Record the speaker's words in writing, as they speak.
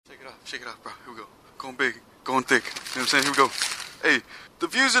Shake it off, bro. Here we go. Going big, going thick. You know what I'm saying? Here we go. Hey, the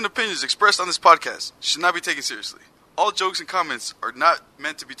views and opinions expressed on this podcast should not be taken seriously. All jokes and comments are not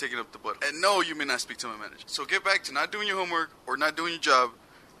meant to be taken up the butt. And no, you may not speak to my manager. So get back to not doing your homework or not doing your job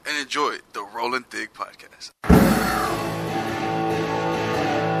and enjoy the Rollin' Thick podcast.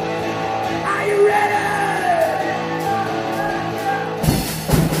 Are you ready?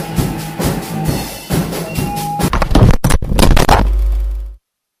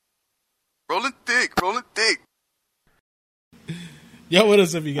 Rollin' Thick, Rollin' Thick. Yo, what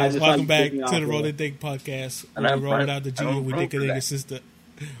is up, you guys? Welcome back to the Rollin' Thick podcast. We're rolling out the G with Dick and Nigga Sister.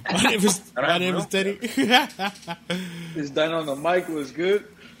 My name is Teddy. This Dyno on the mic was good.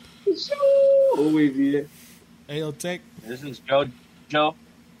 Always here. Hey, yo, Teck. This is JoJo.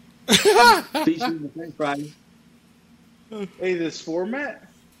 Featuring the French fries. Hey, this format,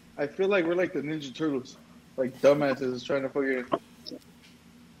 I feel like we're like the Ninja Turtles. Like dumbasses trying to fucking...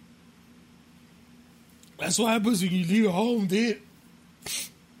 That's what happens when you leave home, dude.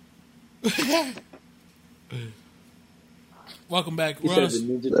 Welcome back.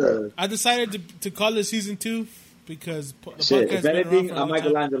 I decided to call it season 2 because the podcast if anything, I'm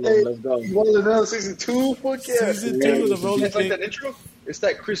Michelangelo. Hey, let's go. You want to know season 2? Fuck yeah. Season 2 of the Rollin' It's like Thick. that intro? It's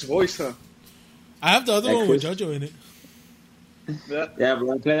that Chris voice, huh? I have the other one with JoJo in it. Yeah,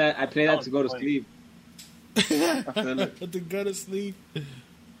 but I play that to go to sleep. To go to sleep.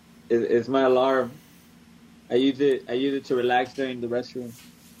 It's my alarm. I use it to relax during the restroom.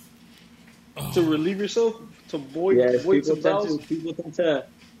 To relieve yourself? To void some bells? People tend to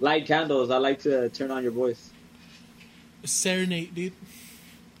light candles. I like to turn on your voice. Serenade, dude.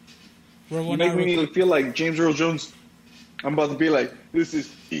 You make me feel like James Earl Jones. I'm about to be like, this is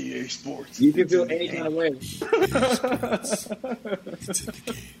EA Sports. You can feel any kind of way.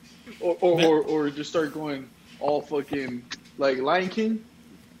 or just start going all fucking like Lion King.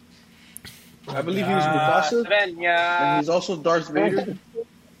 I believe he was Mufasa, and he's also Darth Vader.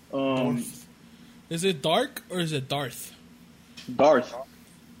 Is it Dark or is it Darth? Darth.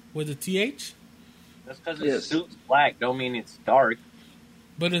 With a TH? That's because his suit's black. Don't mean it's dark.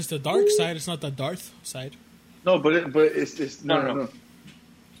 But it's the dark side. It's not the Darth side. No, but it's no.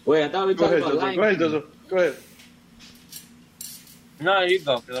 Wait, I thought we were talking about Lion King. Go ahead. No, you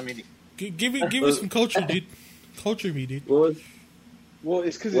go. Cause I'm eating. Give me some culture, dude. Culture me, dude. Well,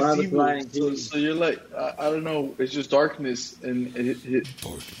 it's because it's evil. So you're like, I don't know. It's just darkness, and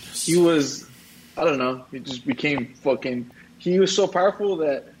darkness. He was, I don't know. He just became fucking. He was so powerful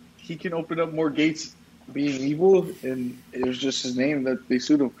that he can open up more gates, being evil, and it was just his name that they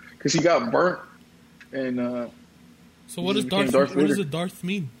sued him because he got burnt. And so what does Darth? What does a Darth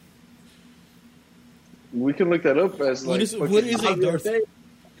mean? We can look that up as like. What is a Darth? I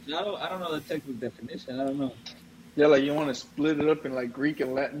don't know the technical definition. I don't know. Yeah, like you want to split it up in like Greek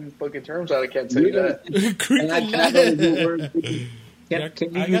and Latin fucking terms. I can't tell you that. Greek and Latin.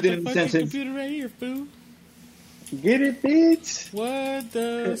 Can you I use got it the in fucking sentence? computer right here, fool. Get it, bitch. What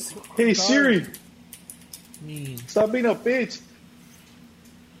does Hey Siri mean? Stop being a bitch.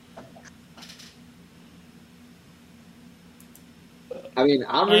 I mean,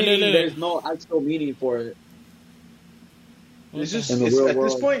 there's no actual meaning for it. It's just at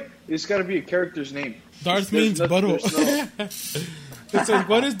this point, it's got to be a character's name. Darth means butthole. It's like,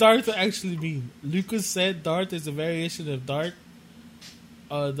 what does Darth actually mean? Lucas said Darth is a variation of dark,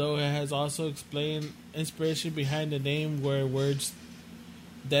 though it has also explained inspiration behind the name where words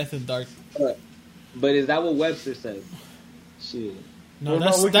death and dark. But is that what Webster says? Shit. No,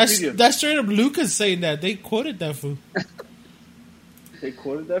 that's straight up Lucas saying that. They quoted that fool. They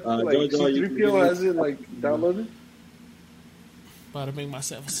quoted that fool? Like C-3PO has it like downloaded? About to make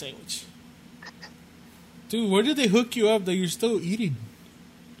myself a sandwich. Dude, where did they hook you up that you're still eating?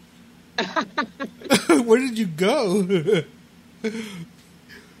 Where did you go?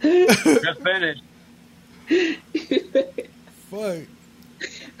 Just finished. Fuck.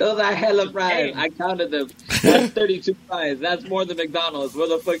 Those are hella fries. I counted them. That's 32 fries. That's more than McDonald's. Where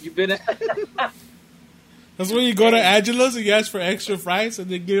the fuck you been at? That's when you go to Angelo's and you ask for extra fries and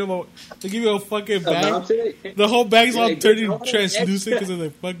they give you a fucking bag. The whole bag's all turning translucent because of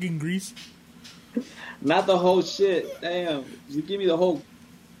the fucking grease. Not the whole shit. Damn. You give me the whole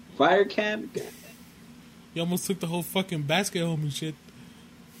fire can? You almost took the whole fucking basket home and shit.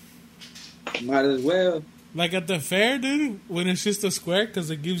 Might as well. Like at the fair, dude, when it's just a square because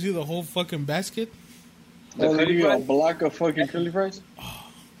it gives you the whole fucking basket. Oh, they give you a block of fucking curly fries?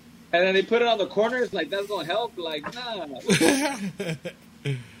 And then they put it on the corners like that's gonna help. Like, nah.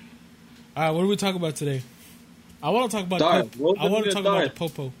 Alright, what are we talking about today? I want to talk about Darth. I want to talk about the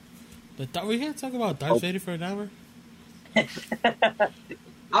Popo. We can't talk about Darth Vader for an hour.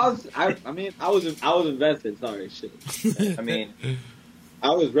 I was invested. Sorry, shit. I mean, I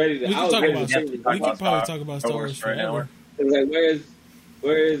was ready to. We I can, was talk ready about, to. we can probably talk about Star Wars for an hour.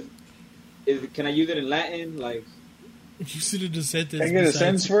 forever. Like, can I use it in Latin? Like, You should have just said this. Can I get a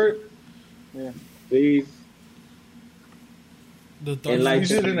sentence for it? Yeah. please. The And like-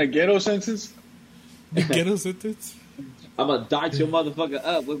 Use it in a ghetto sentence. the ghetto sentence. I'm gonna dart your motherfucker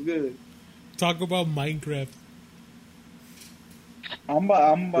up. What's good? Talk about Minecraft. I'm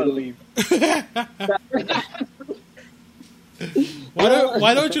about to leave.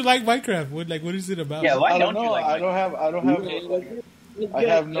 Why don't you like Minecraft? What is it about? Yeah, why I don't don't you know. like I don't have. I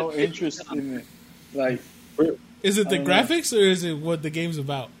have no interest in it. Like, Is it the I don't know. graphics or is it what the game's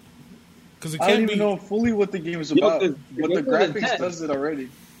about? Because it I don't can't even be. know fully what the game is Yo, about. the But the game is graphics intense. does it already.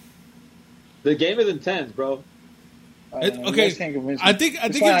 The game is intense, bro. It- You okay, guys can't convince me. I think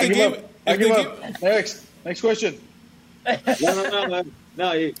It's if fine, the I give game. up. I If give the up. game Next question.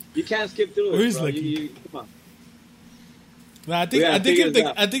 No, you can't skip through Where it, is bro. Lucky? You come on. No, I think We gotta figure this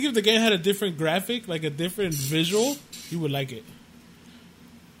out. I think if the game had a different graphic, like a different visual, you would like it.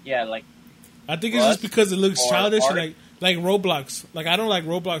 Yeah, like I think it's What? just because it looks Or childish, art? like Roblox. Like I don't like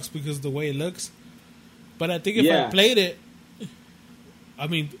Roblox because of the way it looks. But I think if Yeah. I played it, I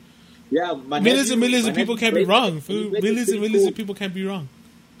mean, Yeah, my millions nephew- and millions my of people nephew can't be played wrong. it. Fool. He played it Millions and pretty millions cool. of people can't be wrong.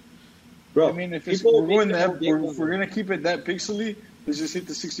 Bro, I mean, if it's, people we're going make to it have, a big we're gonna keep it that pixely, let's just hit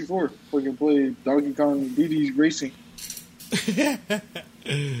the 64. We can play Donkey Kong DD's Racing. Yeah,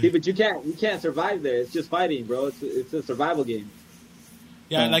 but you can't survive there. It's just fighting, bro. It's a survival game.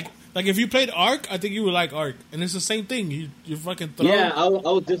 Yeah, Yeah. like if you played Ark, I think you would like Ark, and it's the same thing. You fucking throw Yeah, I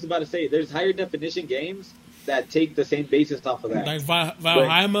was just about to say, there's higher definition games that take the same basis off of that. like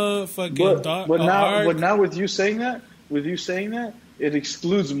Valheim, fucking But now, Ark. with you saying that, it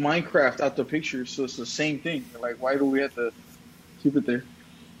excludes Minecraft out the picture, so it's the same thing. Like, why do we have to keep it there?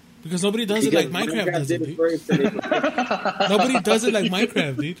 Because nobody does it Because like Minecraft does it, did it dude. first, and they- Nobody does it like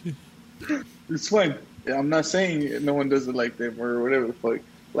Minecraft, dude. It's fine. Yeah, I'm not saying no one does it like them or whatever the fuck.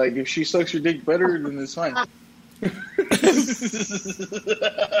 Like, if she sucks your dick better, then it's fine.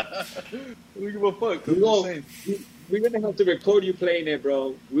 We give a fuck. I'm just saying. We're gonna have to record you playing it,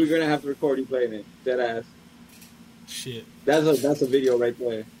 bro. We're gonna have to record you playing it. Dead ass. Shit. That's a video right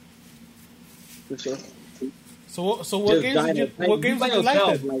there. For sure. So what Just games did you, dying. what games by did you like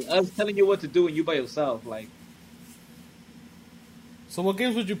yourself, then? like us telling you what to do and you by yourself, like. So what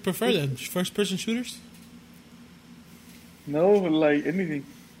games would you prefer then? First person shooters? No, like anything.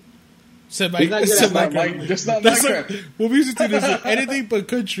 Said He's not good at Minecraft. Just not That's Minecraft. like, what music to this? Anything but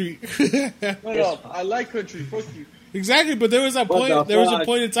country. No, I like country. Fuck you. Exactly, but there was a What point. the There was a fuck?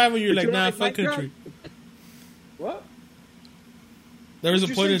 point in time when you're But like, you nah, like fuck Minecraft? country. What? There was a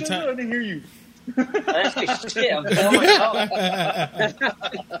Did you point in say, Jojo? I time. didn't hear you. that's shit. I'm telling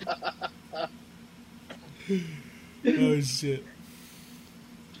you. Oh shit.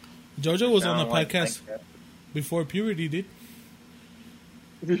 JoJo was on the like podcast Minecraft. before puberty, dude.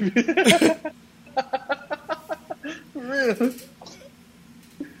 For real.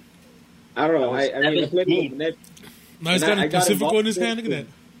 I don't know. I mean, I played with Ned. Now he's And got I a got Pacifico in involved his with hand. Look at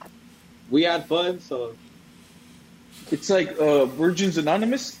that. We had fun, so It's like Virgins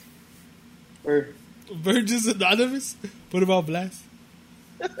Anonymous? Or Virgins Anonymous. What about Blast?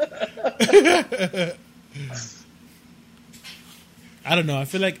 I don't know. I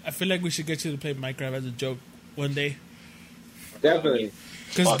feel like we should get you to play Minecraft as a joke one day. definitely.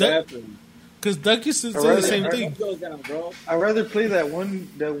 Because Duck used to say rather- the same thing. Go down, bro. I'd rather play that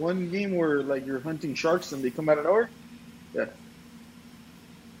one game where like you're hunting sharks and they come out of nowhere. Yeah.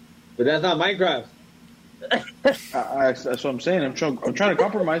 But that's not Minecraft. That's what I'm saying. I'm trying to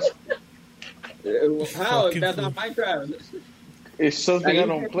compromise. How? Fucking That's fool. not Minecraft. It's something I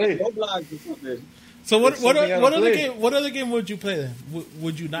don't play. Roblox or something. So what It's something I don't play. what other game would you play then?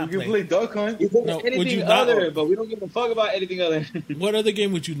 Would you not You can play? play Duck Hunt. You can No, play would anything you not- other, but we don't give a fuck about anything other. What other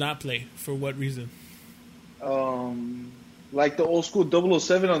game would you not play? For what reason? Like the old school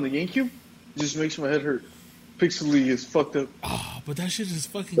 007 on the GameCube. Just makes my head hurt. Pixely is fucked up. Oh, but that shit is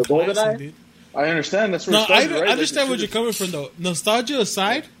fucking The classic, GoldenEye? dude. I understand. That's where No, it started, right? I understand Like, where you're coming from though. Nostalgia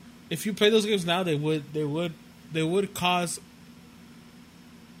aside, if you play those games now, they would cause.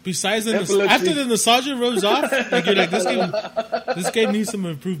 Besides Epilepsy. after the nostalgia rubs off, like you're like this game needs some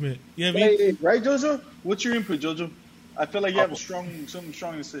improvement. You know what I mean? Right, Jojo? What's your input, Jojo? I feel like you have something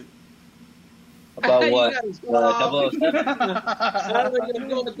strong to say. About You what? gotta stop. 007?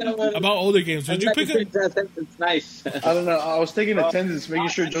 About older games, would you pick up? It's nice. I don't know. I was taking attendance, making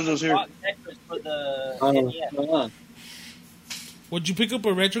sure Jojo's here. Tetris for the NES. Would you pick up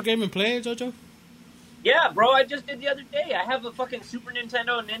a retro game and play it, JoJo? Yeah, bro, I just did the other day. I have a fucking Super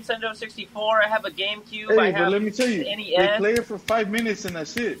Nintendo, Nintendo 64. I have a GameCube. Hey, I but have let me tell you, NES. they play it for 5 minutes and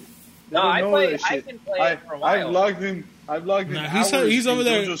that's it. They No, don't I know play. that shit. I've been playing it for a while. I've logged in Nah, hours he's over in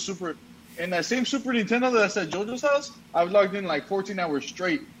there. JoJo Super. In that same Super Nintendo that's at JoJo's house, I've logged in like 14 hours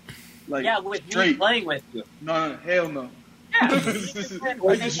straight. Like, Yeah, with me straight. playing with you. No, hell no. Yeah. I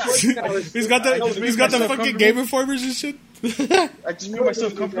just, He's got the myself fucking comfortable. Game Informers and shit. I just made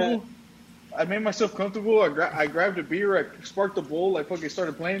myself comfortable. I made myself comfortable. I grabbed a beer. I sparked the bowl. I fucking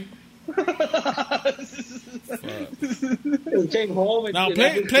started playing. Came home and Now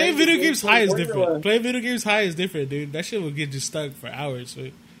playing video games high is different. Playing video games high is different, dude. That shit will get you stuck for hours. So.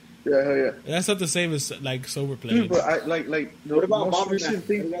 Yeah, hell yeah. That's not the same as like sober playing. Dude, but I like the What about most Bomberman? recent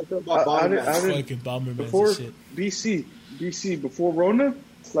thing. What do you guys feel about Bomberman? I didn't- Fucking Bomberman before and shit. BC before Rona,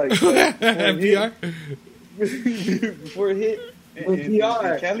 like VR. before it hit in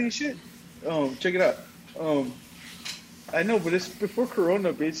Cali and shit. Check it out. I know, but it's before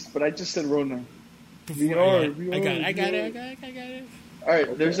Corona, bitch. But I just said Rona. VR. I got it. All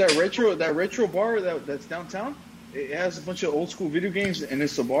right, there's that retro bar that's downtown. It has a bunch of old school video games, and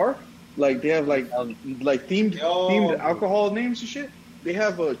it's a bar. Like they have like themed alcohol names and shit. They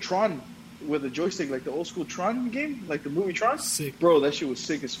have a Tron with a joystick, like the old school Tron game, like the movie Tron. Sick, bro. That shit was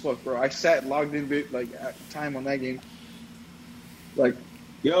sick as fuck, bro. I sat logged in at time on that game. Like,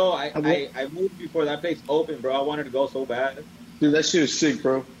 Yo, I moved before that place opened, bro. I wanted to go so bad. dude, that shit was sick,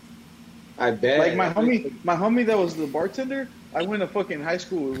 bro. I bet. Like my homie that was the bartender. I went to fucking high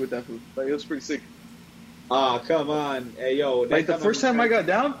school with that food. Like it was pretty sick. Ah, come on, hey yo. Like the first time I got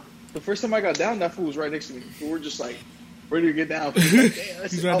down, that fool was right next to me. So we're just like ready to get down.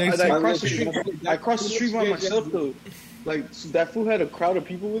 He's right next to you. I crossed the street by myself though. Like so that fool had a crowd of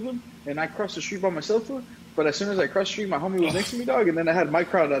people with him, and I crossed the street by myself though. But as soon as I crossed the street, my homie was next to me, dog, and then I had my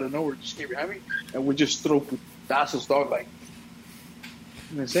crowd out of nowhere just came behind me, and we just throw putazos, dog, like.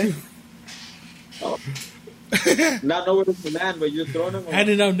 You know what I'm saying? Oh. Not know what it's the man, but you're throwing them.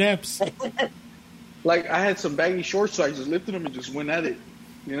 Handing out naps. Like I had some baggy shorts, so I just lifted them and just went at it.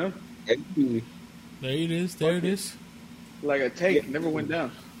 You know? There it is. There it is. Like a tank, never went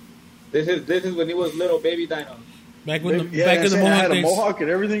down. This is when he was little baby Dyno. Back in the I Mohawk had a days. mohawk and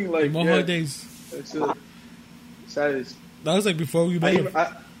everything. Like The Mohawk days. That's saddest. That was like before we met him.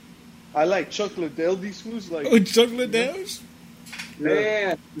 I like Chuck Liddell. These foods like Oh, chocolate Dales?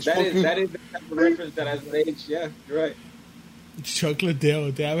 Man, that is the type of reference that has made. Yeah, you're right. Chocolate Dale.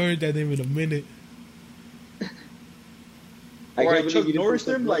 I haven't heard that name in a minute. or I can't Chuck believe you Norris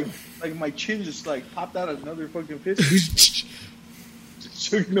didn't them. put Like my chin just like popped out another fucking piss.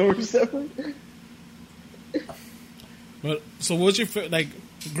 Chuck Norris them. Well, so what's your like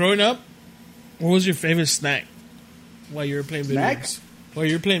growing up? What was your favorite snack while you were playing video games? While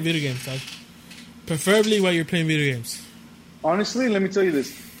you were playing video games, dog. Preferably while you're playing video games. Honestly, let me tell you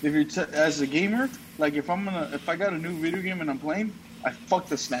this: if you're as a gamer, like if I got a new video game and I'm playing, I fuck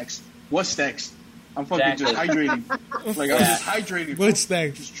the snacks. What snacks? I'm fucking just hydrating. Like I'm just hydrating. What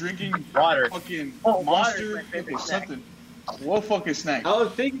snacks? Just drinking Water. Fucking Water Monster is my favorite or snack. something. What fucking snack? I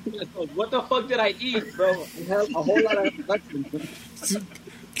was thinking to myself, what the fuck did I eat, bro? I have a whole lot of questions.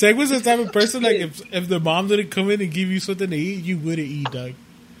 Tech was the type of person like if the mom didn't come in and give you something to eat, you wouldn't eat, dog.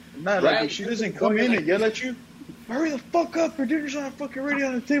 Nah, like Right. if she doesn't come in and yell at you, hurry the fuck up! Her dinner's not fucking ready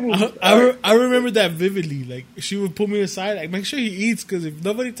on the table. I remember that vividly. Like she would pull me aside, like make sure he eats, because if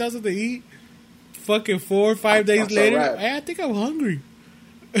nobody tells him to eat, fucking 4 or 5 days That's later, alright. hey, I think I'm hungry.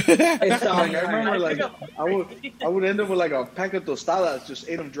 It's all Like, I remember, like I would end up with like a pack of tostadas, just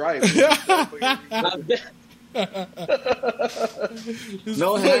ate them dry.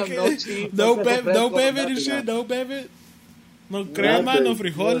 No ham, no cheese, no no bevy, no Tabasco, bevy and nothing shit, else. no bevy, no crema, no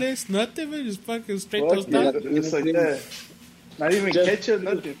frijoles, nothing, man. Just fucking straight tostada. Just like that. Not even Just- ketchup,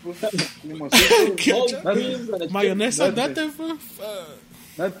 nothing. Limoncito, Ketchup, Nothing. mayonesa, Nothing. nothing, fuck.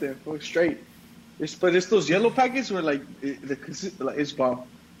 nothing. Straight. But it's those yellow packets where like it's bomb.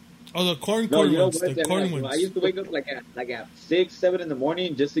 Oh, the corn No, you know ones, what? the corn I ones. used to wake up like at 6, 7 in the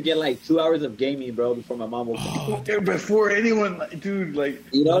morning just to get like 2 hours of gaming, bro, before my mom woke up. Before anyone, like, dude, like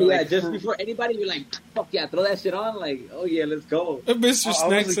You know, like, yeah, just before anybody, you're like, fuck yeah, throw that shit on, like, oh yeah, let's go. Mr. I was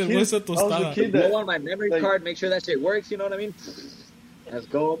Snacks a and kid- what's a I was a tostada? kid. Go on my memory Like- card, make sure that shit works, you know what I mean? Let's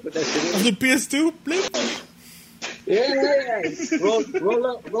go, put that shit On in. the PS2, blip. Yeah.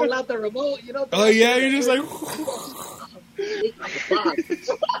 Roll out the remote, you know? Oh yeah, you're just like,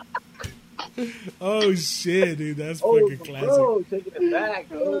 oh shit, dude, that's Oh, fucking classic. bro, taking it back,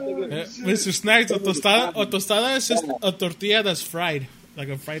 bro. Taking it Mr. Snacks, a tostada is just a tortilla that's fried, like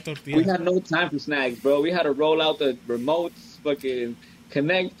a fried We tortilla. had no time for snacks, bro. We had to roll out the remotes, fucking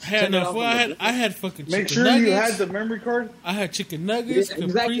Connect. I had fucking Make chicken sure nuggets. you had the memory card. I had chicken nuggets, Yeah,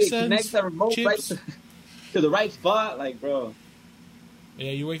 exactly. Capri Suns, Connect the remote right chips. to the right spot, like, bro.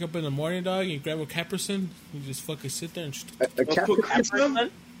 Yeah, you wake up in the morning, dog, and you grab a Capricin. You just fucking sit there and... A Capricin,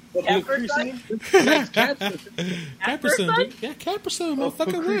 dude. Yeah, Capricin,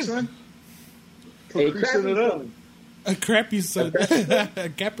 motherfucker. Capri-Sun. Hey, Capri-Sun it up. A crappy son. A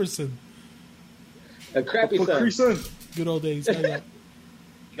Capricin. A crappy son. Capri-Sun. Good old days. Hell yeah.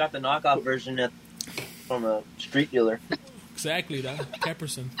 You got the knockoff version from a street dealer. Exactly, dog.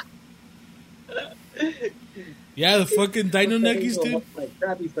 Capricin. Yeah, the fucking Dino Nuggies, dude. Like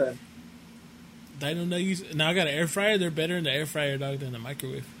crappy son. Dino Nuggies. Now I got an air fryer. They're better in the air fryer, dog, than the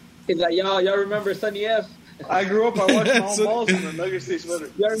microwave. It's like, y'all remember Sunny F? I grew up, I watched my own balls and the Nuggets taste better.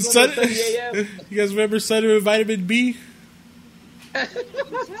 Y'all remember Sunny Sunny AF? You guys remember Sunny with vitamin B?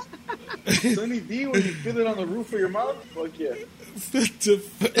 Sunny D when you feel it on the roof of your mouth? Fuck yeah.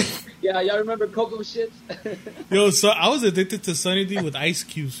 Yeah, y'all remember Cocoa Shits? Yo, so I was addicted to Sunny D with ice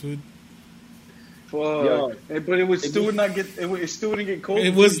cubes, dude. Fuck. Yo. But it would still not get. It still wouldn't get cold.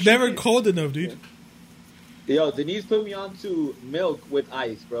 It was never cold enough, dude. Yo, Denise put me on to milk with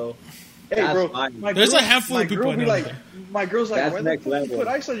ice, bro. Hey, That's bro. fine. There's a handful of people I know. My girl's like, That's why the next fuck you level. put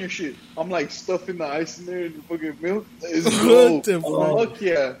ice on your shit? I'm like, stuffing the ice in there and the fucking milk. It's What the oh, fuck? fuck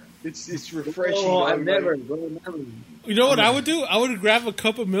yeah. It's refreshing. Oh, I've dog. never, bro, never. You know what I would do? I would grab a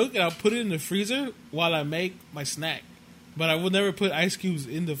cup of milk and I'll put it in the freezer while I make my snack. But I would never put ice cubes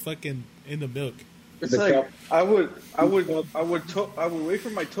in the milk. It's The like cup. I would wait for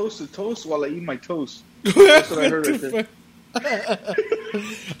my toast to toast while I eat my toast. That's what I heard right there.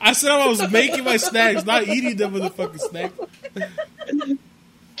 I said I was making my snacks, not eating them motherfucking snacks.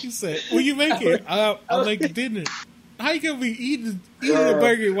 He said, "What you making?" I'm making dinner. How you gonna be eating a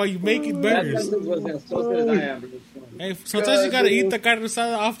burger while you making That burgers? message was as toasted as I am, bro. Hey, sometimes you gotta eat the carne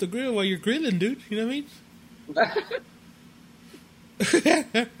asada off the grill while you're grilling, dude. You know what I mean?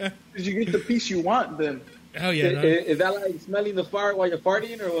 Did you get the piece you want then? Hell yeah, no. Is that like smelling the fart while you're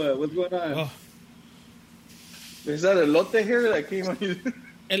farting, or what? What's going on? Oh, Is that a elote hair that came on you?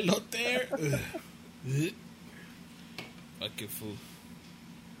 elote there. Fucking fool.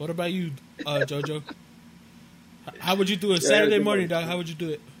 What about you, JoJo? How would you do it Saturday morning, dog? How would you do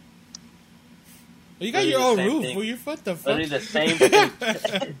it? Oh, you got your own roof. Well, you're what the fuck? Literally the same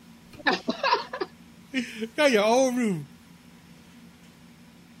thing. You got your own room.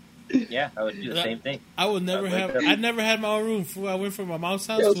 Yeah, I would do the same thing. I would never I'd wake have. up. I never had my own room. Fool. I went from my mom's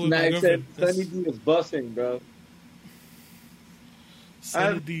house Yo, to with my Snack said girlfriend. Sunny D is busting, bro.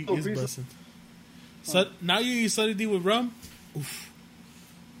 Sunny D is busting. So now you eat Sunny D with rum? Oof.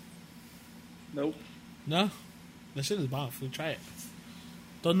 Nope. No, that shit is bomb. Fool, try it.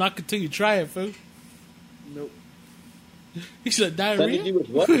 Don't knock it till you try it, fool. Nope. You said Sunny D diarrhea with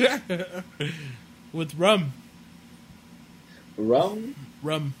what? with rum. Rum?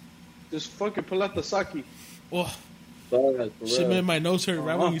 Rum. Just fucking pull out the sake. Oh, For shit real. made my nose hurt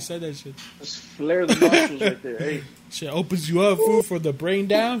right when you said that shit. Just flare the nostrils right there. Hey, Shit opens you up, fool, for the brain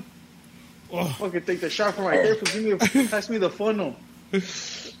down. Oh, fucking take the shot from right there. Pass me the funnel.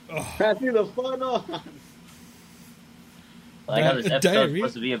 Pass me the funnel. I like how this episode's Diarrhea?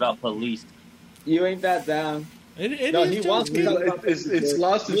 supposed to be about police. You ain't that down. it No, is, he Joe. wants It's me good. to- It's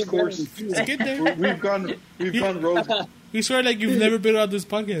lost its course. It's good there. We've gone rogue. You swear like you've never been on this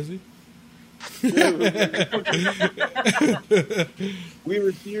podcast, eh? We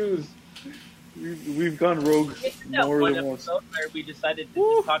refuse. We've gone rogue Isn't that more one than once. episode where we decided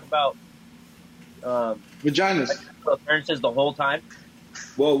to just talk about Vaginas. sexual occurrences the whole time?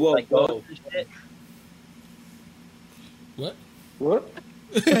 Whoa, whoa, Like, whoa. ghosts and shit? What? What?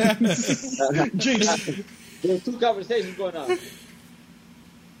 Jinx. There's two conversations going on.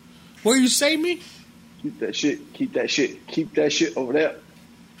 What you say me? Keep that shit. Keep that shit. Keep that shit over there.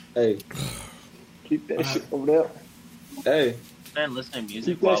 Hey, Keep that shit over there. hey. Man, listening to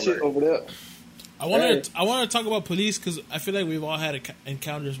music Keep that while shit we're... over there. I want to talk about police because I feel like we've all had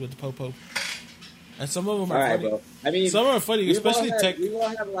encounters with the popo, and some of them All are right, funny. bro. I mean, Some are funny, we've all especially had- Tech. We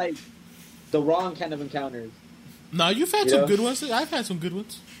all have, like, the wrong kind of encounters. No, you've had You some know? good ones. I've had some good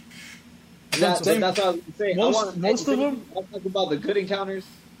ones. That's what I was going to say. Most of them? I'll talk about the good encounters.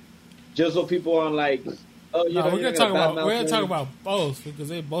 Just so people are like, oh, you No, know, we're you're gonna talk about badmouth them. both because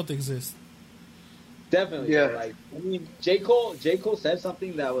they both exist. Definitely. Yeah. Bro. Like, I mean, J. Cole said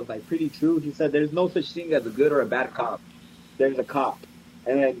something that was like pretty true. He said there's no such thing as a good or a bad cop. There's a cop.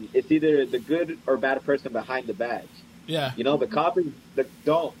 And then it's either the good or bad person behind the badge. Yeah, You know, the cop is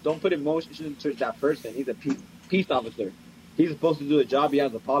don't put emotion towards that person. He's a peace officer. He's supposed to do a job. He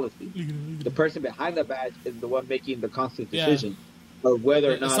has a policy. The person behind the badge is the one making the constant Yeah. decision. of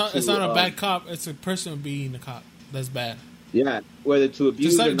whether or not it's not a bad cop. It's a person being a cop. That's bad. Yeah, whether to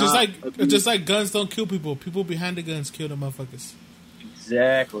abuse or not. Just like guns don't kill people. People behind the guns kill the motherfuckers.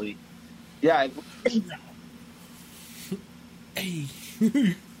 Exactly. Yeah. Hey.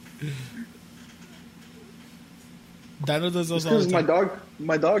 Dyno does those all Because the time.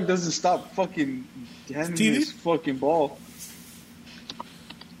 my dog doesn't stop fucking handing me his fucking ball.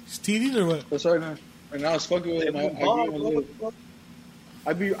 It's teething or what? That's right now. And I was fucking with him.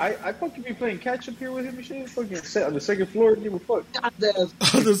 I fucking be playing catch up here with him and shit. Fucking sit on the second floor and give a fuck. On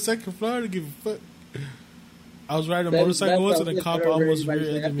the second floor to give a fuck. I was riding a motorcycle once and a cop almost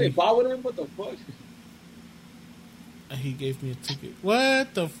rear-ended me. What the fuck? And he gave me a ticket.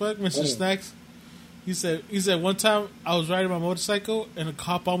 What the fuck, Mr. Snacks? He said one time I was riding my motorcycle and a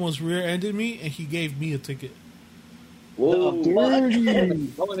cop almost rear-ended me and he gave me a ticket. Whoa, I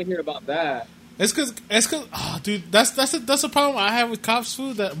want to hear about that. It's cause, dude, that's a problem I have with cops,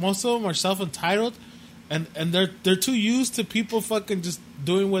 food. That most of them are self-entitled, and they're too used to people fucking just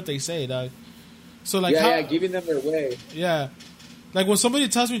doing what they say, dog. So like, giving them their way. Yeah, like when somebody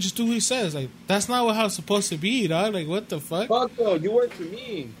tells me just do what he says, like that's not how it's supposed to be, dog. Like what the fuck? Fuck though, you work for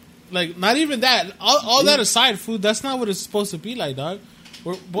me. Like not even that. All that aside, food. That's not what it's supposed to be like, dog.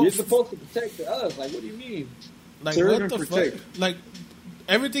 You're supposed to protect us. Like what do you mean? Like what the fuck? Like.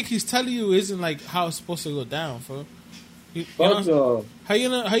 Everything he's telling you isn't like how it's supposed to go down, bro. How you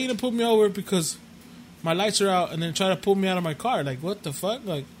gonna put me over because my lights are out and then try to pull me out of my car? Like what the fuck?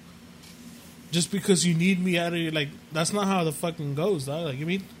 Like just because you need me out of your, like that's not how the fucking goes, dog. Like you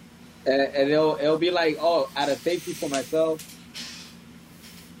mean? And it'll be like, oh, out of safety for myself.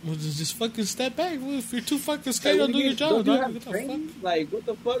 Well, just fucking step back. Well, if you're too fucking scared, don't do your job, dog. What the fuck? Like what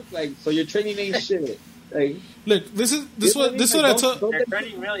the fuck? Like so your training ain't shit. Like, look, this what I told. Their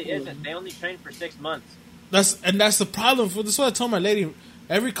training really isn't. They only train for 6 months. That's the problem. This is what I told my lady.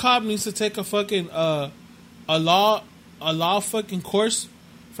 Every cop needs to take a fucking a law fucking course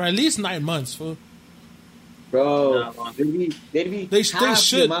for at least 9 months, fool. Bro, they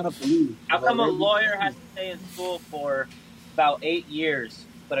should. How come a lawyer has to stay in school for about 8 years,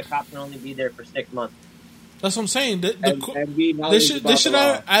 but a cop can only be there for 6 months? That's what I'm saying. They should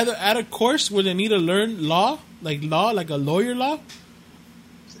either add a course where they need to learn law, like a lawyer law,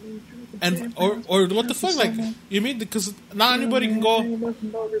 and or what the fuck, like you mean because not anybody can go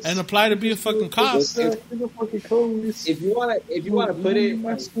and apply to be a fucking cop. If you wanna put it,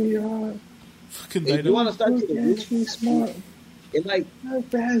 fucking if you wanna start to smart. It's like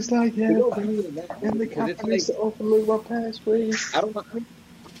fast like hell, and the cop needs to overlook my password. I don't know.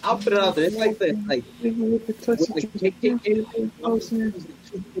 I'll put it out there. It's like the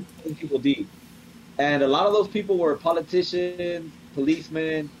people deep, and a lot of those people were politicians,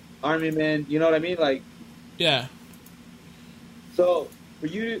 policemen, army men. You know what I mean? Like, yeah. So for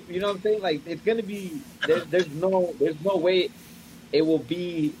you, you know what I'm saying? Like, it's gonna be there's no way it will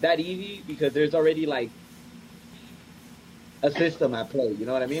be that easy because there's already like a system at play. You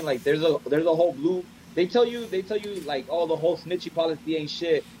know what I mean? Like, there's a whole blue. They tell you like, oh, the whole snitchy policy ain't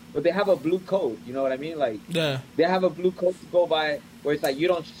shit, but they have a blue code. You know what I mean? Like, yeah, they have a blue code to go by where it's like you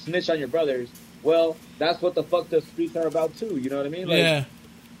don't snitch on your brothers. Well, that's what the fuck the streets are about too. You know what I mean? Like, yeah.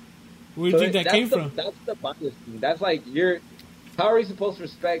 Where do you think that came from? That's the bias thing. That's like how are you supposed to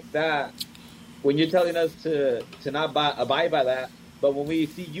respect that when you're telling us to not abide by that, but when we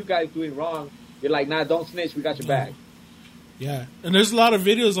see you guys doing wrong, you're like, nah, don't snitch. We got your back. Yeah, and there's a lot of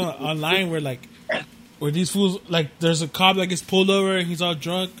videos online where these fools, like, there's a cop that gets pulled over and he's all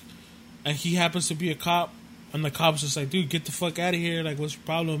drunk, and he happens to be a cop, and the cop's just like, dude, get the fuck out of here, like, what's your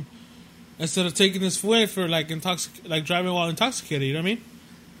problem? Instead of taking this fool in for, like, driving while intoxicated, you know what I mean?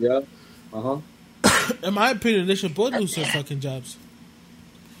 Yeah, uh-huh. In my opinion, they should both lose their fucking jobs.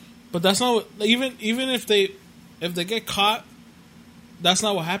 But that's not what, even if they get caught, that's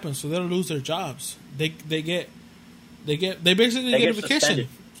not what happens, so they don't lose their jobs. They basically get a vacation suspended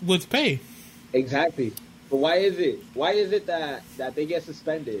with pay. Exactly. But why is it that they get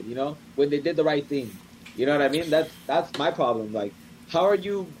suspended, you know, when they did the right thing? You know what I mean? That's my problem. Like, how are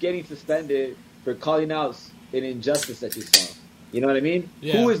you getting suspended for calling out an injustice that you saw? You know what I mean?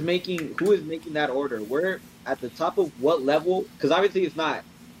 Yeah. Who is making that order? We're at the top of what level? Because obviously it's not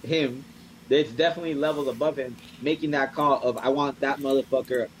him. It's definitely levels above him making that call of, I want that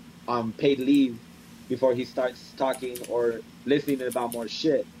motherfucker on paid leave before he starts talking or listening about more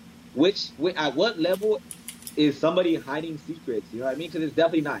shit. At what level is somebody hiding secrets? You know what I mean? Because it's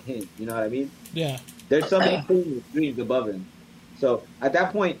definitely not him. You know what I mean? Yeah. There's somebody putting dreams above him. So at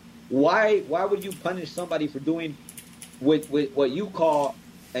that point, why would you punish somebody for doing with what you call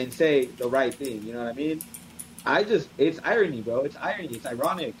and say the right thing? You know what I mean? It's irony, bro. It's irony. It's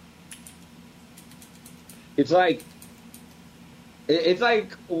ironic. It's like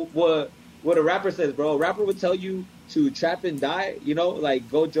what a rapper says, bro. A rapper would tell you to trap and die, you know, like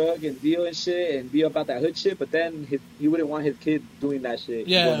go drug and deal and shit and be about that hood shit, but then he wouldn't want his kid doing that shit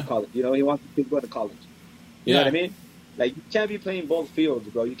going to college. You know, he wants his kid going to college. You know what I mean? Like, you can't be playing both fields,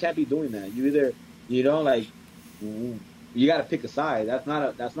 bro. You can't be doing that. You either, you know, like, you got to pick a side. That's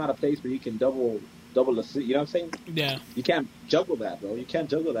not a place where you can double the, you know what I'm saying? Yeah. You can't juggle that, bro. You can't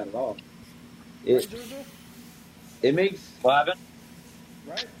juggle that at all. It makes... What happened?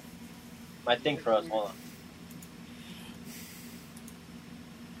 Right? My thing froze. Hold on.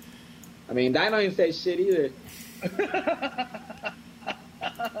 I mean, Dyno didn't say shit either.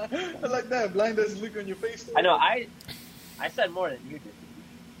 I like that blind ass look on your face. I know. I said more than you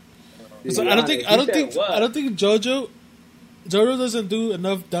did. So I don't think JoJo doesn't do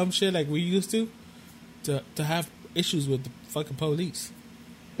enough dumb shit like we used to have issues with the fucking police.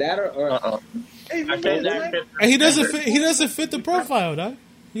 That or Hey, and he doesn't fit the profile, dog.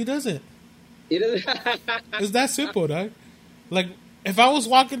 He doesn't. It's that simple, dog. Like, if I was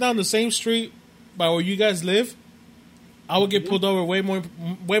walking down the same street by where you guys live, I would get pulled over way more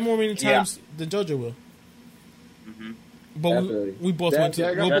many times than JoJo will. Mm-hmm. But we both went to.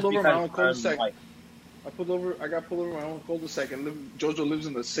 I got pulled over my own Just cul-de-sac. like- I got pulled over my own cul-de-sac, and JoJo lives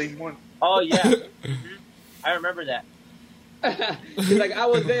in the same one. Oh yeah, mm-hmm. I remember that. He's like, I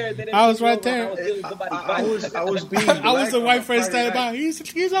was there. Then I was right there. I was being black. I was the white on a friend Friday standing by. night.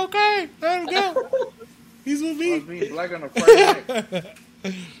 He's okay. Let him go. He's with I me. was being black on a Friday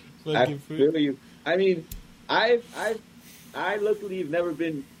night. I feel you. I mean, I luckily have never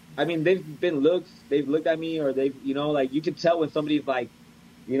been. I mean, they've looked at me, or they've, you know, like, you can tell when somebody's like,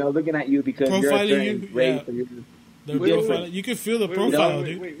 you know, looking at you because you're a certain race. Or You can feel the profile,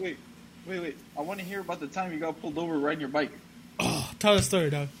 dude. Wait. I want to hear about the time you got pulled over riding your bike. Oh, tell the story,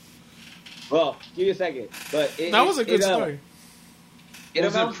 dog. Well, give you a second. But That was a good story.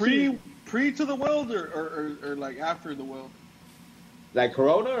 Was it pre to the weld or like after the weld? Like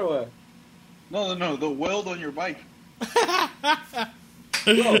Corona or what? No, the weld on your bike.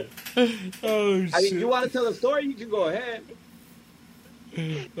 Bro, Oh shit! I mean, you want to tell a story? You can go ahead.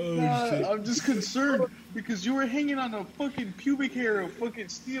 Shit. I'm just concerned because you were hanging on a fucking pubic hair of fucking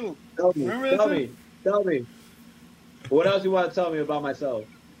steel. Tell me. Remember that Tell me. What else you want to tell me about myself?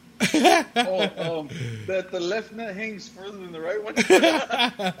 That the left nut hangs further than the right one.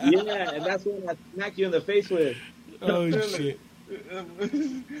 Yeah, and that's what I smack you in the face with. Oh shit!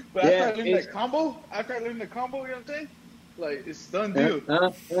 But after I learned that combo, you know what I'm saying? Like, it's done deal.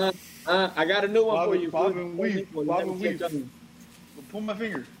 I got a new one for you. Bob and weave. Pull my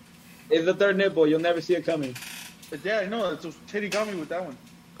finger. It's the third nipple. You'll never see it coming. Yeah, I know. So Teddy got me with that one.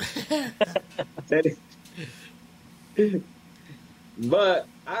 But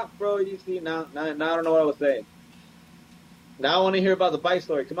bro, you see now I don't know what I was saying. Now I want to hear about the bike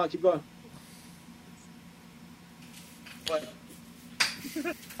story. Come on, keep going. What?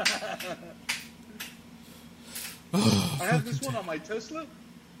 I have this one on my Tesla.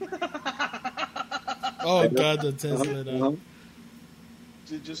 Oh god, the Tesla. Dog.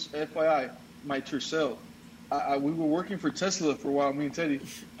 Just FYI, my Tercel. We were working for Tesla for a while, me and Teddy.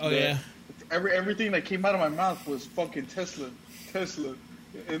 Oh yeah. Everything that came out of my mouth was fucking Tesla.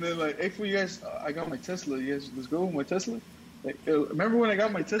 And then like, hey, for you guys, I got my Tesla. You guys, let's go with my Tesla. Like, remember when I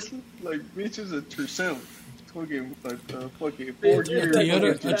got my Tesla? Like, bitch, is a Tercel. Fucking like fucking 4 years.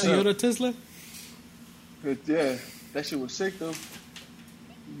 Toyota Tesla. But yeah, that shit was sick though.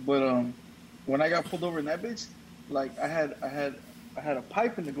 But when I got pulled over in that bitch, like I had a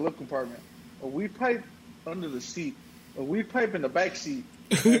pipe in the glove compartment, a weed pipe under the seat, a weed pipe in the back seat.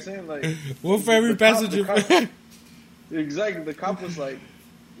 You know what I'm saying? Like, one for every passenger. Exactly. The cop was like,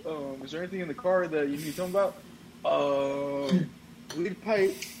 "Is there anything in the car that you need to tell me about?" Weed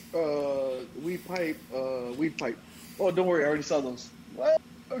pipe. Weed pipe. Oh, don't worry, I already saw those. What?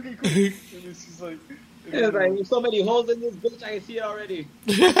 Okay, cool. And it's just like, It's like, there's so many holes in this bitch, I can see it already.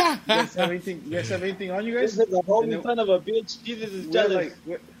 You guys have anything on you guys? This is a holy son of a bitch. Jesus is jealous.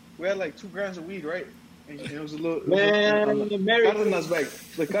 We had like 2 grams of weed, right? And it was a little. Cardenas bag.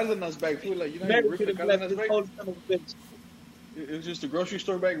 The Cardenas bag. Food, like, you know, you rip the Cardenas bag. It was just a grocery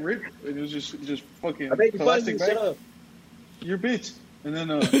store bag ripped, and it was just fucking plastic bag. Shut up. Your bitch. And then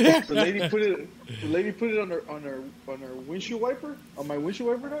the lady put it on her windshield wiper, on my windshield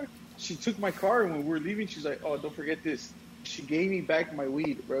wiper. Dog. She took my car, and when we were leaving, she's like, "Oh, don't forget this." She gave me back my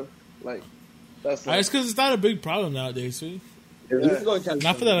weed, bro. Like, that's like, it's because it's not a big problem nowadays, see? Yeah.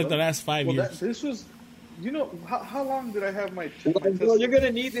 Not for like the last 5 years. You know how long did I have my Bro, Tesla? you're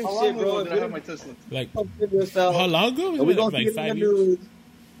gonna need this How shit, long bro. ago did I have my Tesla? Like, Yourself. how long ago? And we gonna Like keep 5 it in the years? news.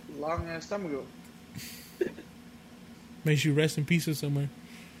 Long ass time ago. Makes you rest in peace somewhere.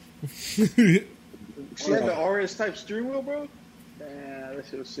 See the RS type steering wheel, bro? Man, that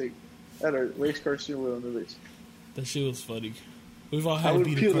shit was sick. That a race car steering wheel on the race. That shit was funny. We've all I had would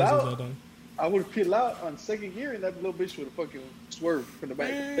beat peel cars out. like that. I would peel out on second gear, and that little bitch would have fucking swerved from the back.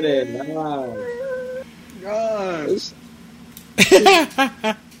 That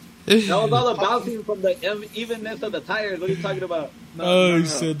was all the bouncing from the evenness of the tires. What are you talking about?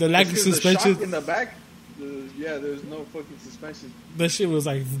 So the lack of suspension. The shock in the back. There's no fucking suspension. That shit was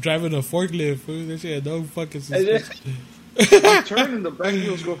like driving a forklift. Fool. That shit had no fucking suspension. Turn and the back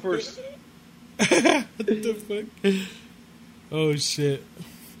wheels go first. What the fuck? Oh shit!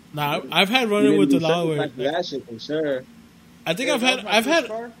 Nah, I've had running with the law where that shit for sure. I think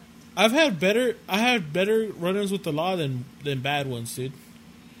I've had better run-ins with the law than bad ones, dude.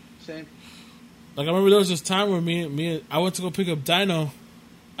 Same. Like I remember there was this time where I went to go pick up Dyno,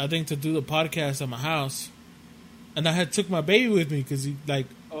 I think to do the podcast at my house, and I had took my baby with me because he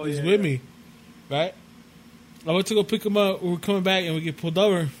he's with me, right? I went to go pick him up. We were coming back and we get pulled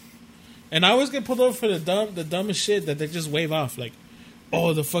over, and I always get pulled over for the dumbest shit that they just wave off, like,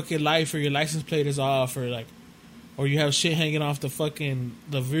 oh, the fucking light for your license plate is off, or you have shit hanging off the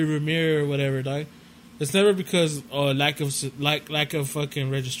rear mirror or whatever, dog. It's never because lack of fucking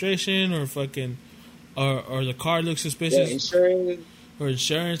registration or fucking or the car looks suspicious. Yeah,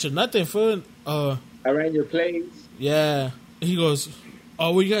 insurance or nothing. Fool. I ran your plates. Yeah. He goes,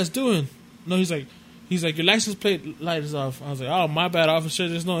 oh, what you guys doing? No, he's like your license plate light is off. I was like, oh, my bad, officer.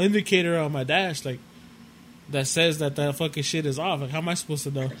 There's no indicator on my dash that says that fucking shit is off. Like, how am I supposed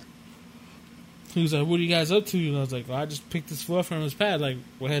to know? He was like, what are you guys up to? And I was like, well, I just picked this foot from his pad. Like,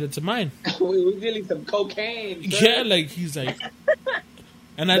 we're headed to mine. We're dealing some cocaine. Sir. Yeah, like, he's like...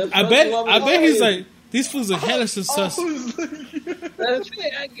 And I bet he's like, these fools are hella sus. That's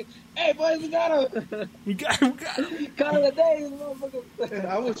it. Hey, boys, we got him. We got him. Call it a day, motherfucker. And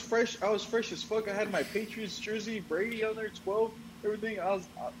I was fresh as fuck. I had my Patriots jersey, Brady on there, 12, everything.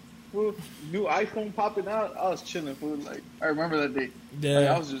 New iPhone popping out. I was chilling, fool. Like, I remember that day. Yeah, like,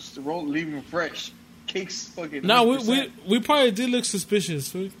 I was just leaving fresh. Cakes, fucking. No, we probably did look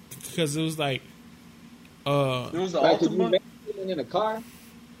suspicious because it was like, there was the Altima in a car.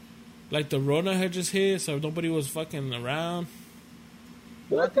 Like the Rona had just hit, so nobody was fucking around.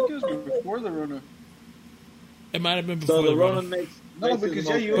 Well, I think it was before the Rona. It might have been before so the Rona Rona. makes. No, because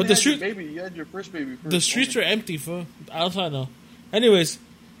you but had your baby. You had your first baby. The streets are empty, fool. I don't know. Anyways,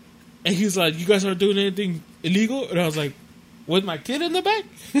 and he's like, "You guys aren't doing anything illegal," and I was like, "With my kid in the back?"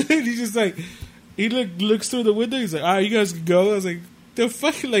 And he's just like, he looks through the window. He's like, "All right, you guys can go." I was like, "The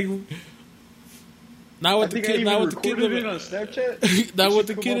fucking like." Not with the kid. Not with the kid in the back. On Snapchat. Not with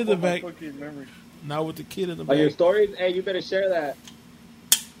the kid in the back. Not with the kid in the back. On your stories, hey, you better share that.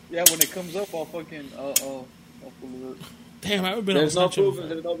 Yeah, when it comes up, I'll fucking I'll pull it up. Damn, I haven't been There's on no Snapchat. proof.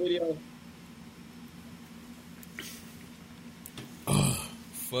 There's no video. Oh,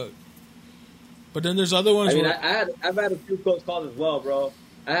 fuck. But then there's other ones. I mean, I've had a few close calls as well, bro.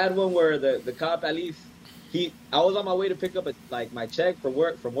 I had one where the cop at least I was on my way to pick up my check from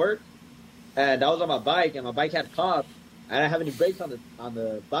work. And I was on my bike, and my bike had cops. I didn't have any brakes on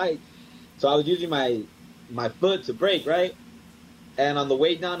the bike, so I was using my foot to brake, right? And on the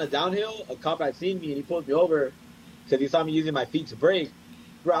way down the downhill, a cop had seen me, and he pulled me over because he saw me using my feet to brake.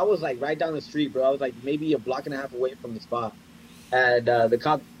 Bro, I was like right down the street, bro. I was like maybe a block and a half away from the spot. And the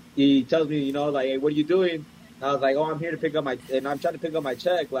cop, he tells me, you know, like, hey, what are you doing? And I was like, oh, I'm here to pick up I'm trying to pick up my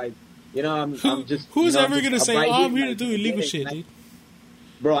check. Like, you know, I'm just. Who's you know, ever going to say, right oh, I'm here to do illegal shit, dude?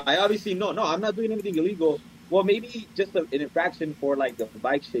 Bro, I obviously no, I'm not doing anything illegal. Well, maybe just an infraction for like the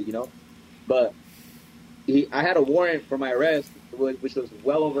bike shit, you know. But I had a warrant for my arrest, which was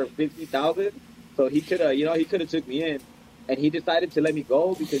well over $50,000. So he could have took me in, and he decided to let me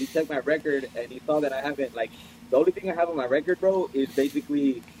go because he checked my record and he saw that I haven't the only thing I have on my record, bro, is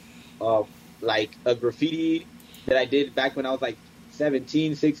basically like a graffiti that I did back when I was like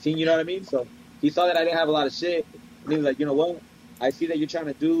 17, 16. You know what I mean? So he saw that I didn't have a lot of shit, and he was like, you know what? I see that you're trying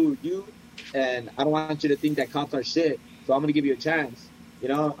to do you, and I don't want you to think that cops are shit, so I'm going to give you a chance. You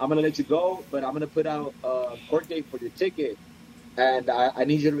know, I'm going to let you go, but I'm going to put out a court date for your ticket, and I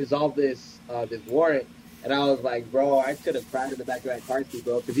need you to resolve this warrant. And I was like, bro, I could have cried in the back of that car seat,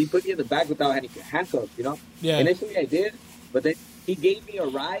 bro, because he put me in the back without any handcuffs, you know? Yeah. Initially I did, but then he gave me a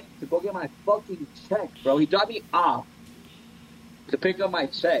ride to go get my fucking check, bro. He dropped me off to pick up my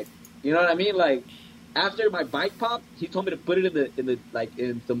check. You know what I mean? Like, after my bike popped, he told me to put it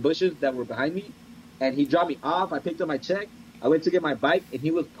in some bushes that were behind me, and he dropped me off. I picked up my check. I went to get my bike, and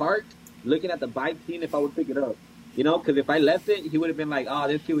he was parked looking at the bike, seeing if I would pick it up. You know, because if I left it, he would have been like, "Oh,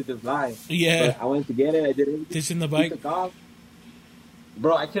 this kid was just lying." Yeah. But I went to get it. I did everything. Ditching the bike. He took off.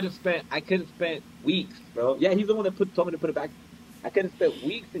 Bro, I could have spent weeks, bro. Yeah, he's the one that told me to put it back. I could have spent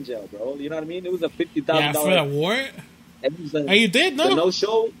weeks in jail, bro. You know what I mean? It was a $50,000. Yeah, for that warrant. And it was a, you did, no? The no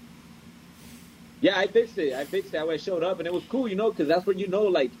show. Yeah, I fixed it. I showed up, and it was cool, you know, because that's when you know,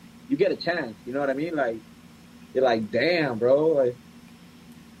 like, you get a chance. You know what I mean? Like, you're like, damn, bro. Like,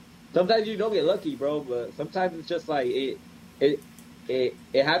 sometimes you don't get lucky, bro, but sometimes it's just like it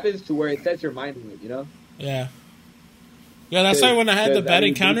happens to where it sets your mind on it, you know? Yeah. Yeah, that's why when I had the bad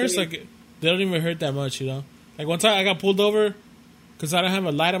encounters, like, they don't even hurt that much, you know? Like, one time I got pulled over because I didn't have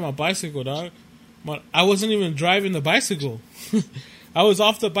a light on my bicycle, dog. But I wasn't even driving the bicycle. I was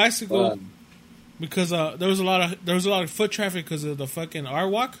off the bicycle because there was a lot of foot traffic because of the fucking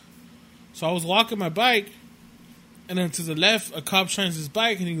R-Walk. So I was walking my bike, and then to the left, a cop shines his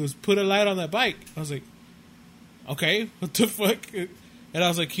bike, and he goes, "Put a light on that bike." I was like, "Okay, what the fuck?" And I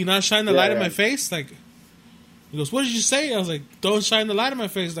was like, "Can you not shine the light in my face?" Like, he goes, "What did you say?" I was like, "Don't shine the light in my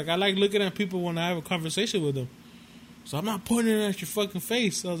face. Like, I like looking at people when I have a conversation with them. So I'm not pointing it at your fucking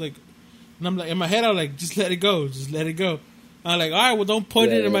face." I was like, and I'm like, in my head, I was like, "Just let it go. Just let it go." I'm like, "All right, well, don't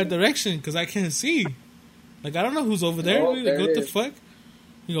point it in my direction because I can't see. Like, I don't know who's over there. Like, what the fuck?"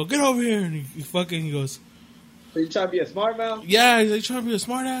 He goes, "Get over here." And he goes, "So you trying to be a smart mouth?" Yeah, he's like, "Trying to be a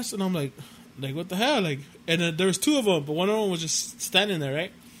smart ass." And I'm like, what the hell? Like, and then there was two of them, but one of them was just standing there,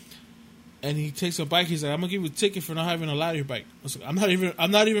 right? And he takes a bike. He's like, "I'm gonna give you a ticket for not having a light on your bike." I was like, I'm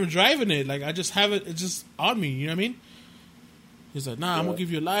not even driving it. Like, I just have it. It's just on me. You know what I mean? He's like, "Nah, I'm gonna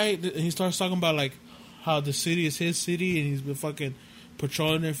give you a light." And he starts talking about like how the city is his city, and he's been fucking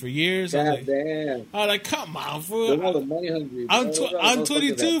patrolling it for years. God I was like, damn. I was like, "Come on, fool. They're all the money hungry. I'm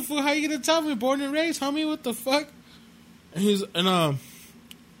 22, fool. How you gonna tell me? Born and raised, homie. What the fuck?" And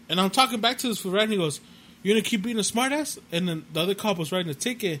I'm talking back to this fool, right? And he goes, "You're gonna keep being a smartass?" And then the other cop was writing a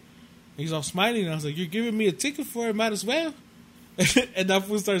ticket. He's all smiling, and I was like, "You're giving me a ticket for it? Might as well." And that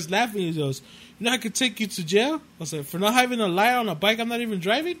fool starts laughing. He goes, "You know I could take you to jail?" I was like, "For not having a light on a bike I'm not even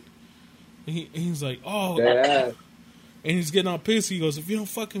driving?" And he's like, "Oh." Yeah. And he's getting all pissed. He goes, if you don't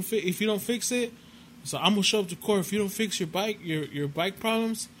fix it, so I'm gonna show up to court. If you don't fix your bike, your bike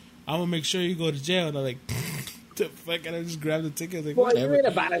problems, I'm gonna make sure you go to jail." And I'm like, the fuck? And I just grabbed the ticket. I was like, boy, whatever. You ain't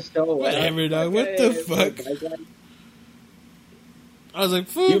about to show. Whatever, dog. What the fuck? I was like,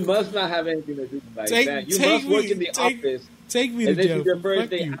 fool. You must not have anything to do with bike. You must work in the office. Take me to jail. And this is your first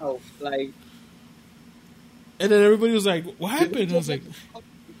day out. Like, and then everybody was like, "What happened?" And I was like,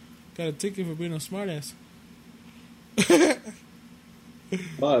 "Got a ticket for being a smartass."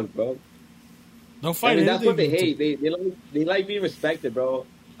 Fuck, bro. Don't fight. I mean, that's what they hate. They like being respected, bro.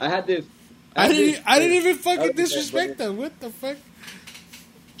 I had this. I didn't even fucking disrespect them. What the fuck?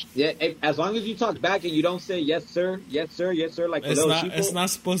 Yeah, as long as you talk back and you don't say yes sir, yes sir, yes sir, like it's not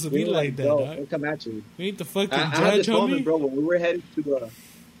supposed to be like that. They'll come at you. You ain't the fucking I judge, had this homie. moment, bro, when we were headed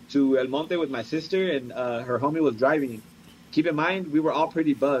to El Monte with my sister and her homie was driving. Keep in mind, we were all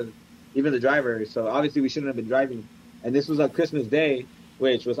pretty buzzed, even the driver. So obviously we shouldn't have been driving. And this was on Christmas Day,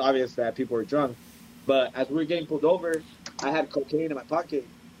 which was obvious that people were drunk. But as we were getting pulled over, I had cocaine in my pocket.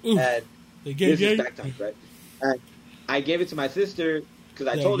 Oof. And this is back times, right? And I gave it to my sister because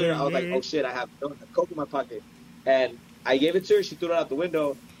I told her, I was like, "Oh shit, I have coke in my pocket." And I gave it to her. She threw it out the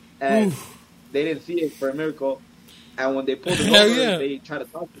window, and they didn't see it for a miracle. And when they pulled it over, they tried to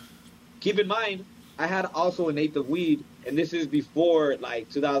talk to me. Keep in mind, I had also an eighth of weed, and this is before like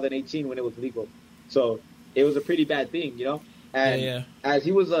 2018 when it was legal. So it was a pretty bad thing, you know. And as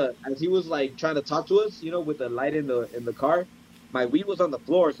he was like trying to talk to us, you know, with the light in the car, my weed was on the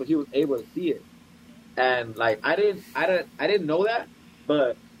floor, so he was able to see it. And like I didn't know that,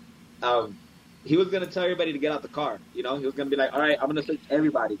 but he was gonna tell everybody to get out the car. You know, he was gonna be like, "All right, I'm gonna search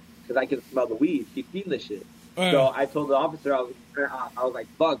everybody because I can smell the weed. He's seen this shit." So I told the officer, I was like,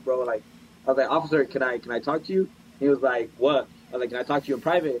 "Fuck, bro!" Like I was like, "Officer, can I talk to you?" He was like, "What?" I was like, "Can I talk to you in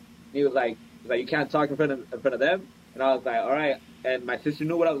private?" And he was like, "You can't talk in front of them." And I was like, "All right." And my sister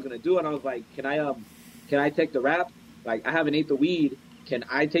knew what I was gonna do, and I was like, "Can I take the rap? Like I have an eighth of weed. Can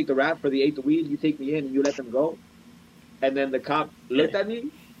I take the rap for the eighth of weed? You take me in and you let them go." And then the cop looked at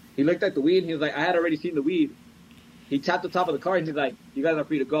me. He looked at the weed and he was like, "I had already seen the weed." He tapped the top of the car and he's like, "You guys are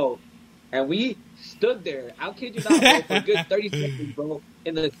free to go." And we stood there, I'll kid you not, bro, for a good 30 seconds, bro,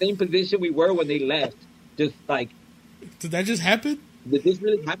 in the same position we were when they left. Just like, did that just happen? Did this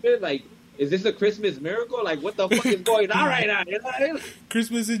really happen? Like, is this a Christmas miracle? Like, what the fuck is going on right now? You know what I mean?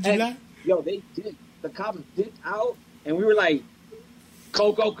 Christmas in July? Yo, they did. The cops dipped out and we were like,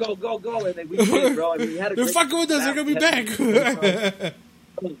 go, and then we did, bro. And we had a They're great fucking with us. They're gonna be back.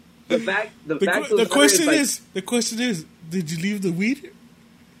 The question is, did you leave the weed?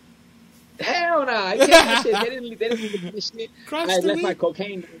 Hell nah. I can't that shit. They didn't leave the shit. Cross I the left weed? my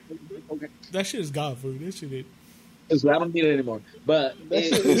cocaine. That shit is gone, fool. That shit is. I don't need it anymore. But That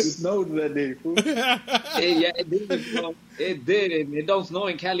shit was snowed that day, fool. it did. It did, and it don't snow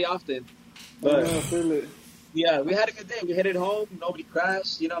in Cali often. But I feel it. yeah, we had a good day. We headed home. Nobody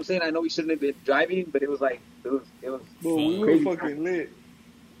crashed. You know what I'm saying? I know we shouldn't have been driving, but it was like it was. Bro, we were crazy. fucking lit.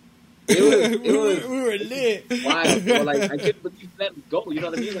 It was. We were lit. Wild, bro. Like I couldn't believe you let me go. You know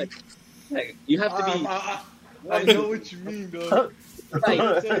what I mean? Like you have to be. I know what you mean, dog. Like,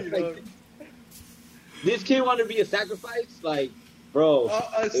 I'll tell you, dog. this kid wanted to be a sacrifice. Like, bro.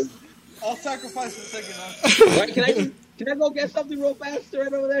 I'll sacrifice in a second. Right, can I go get something real fast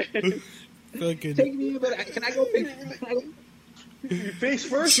right over there? Fucking, Take me, but can I go pick? Your face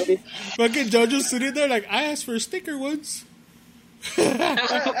first. fucking JoJo sitting there like, I asked for a sticker once.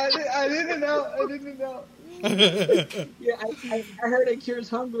 I didn't know. Yeah, I heard it cures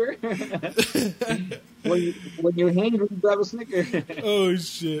hunger. when you're hungry, grab a Snicker. Oh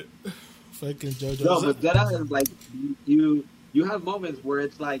shit. Fucking JoJo. No, but that is like you have moments where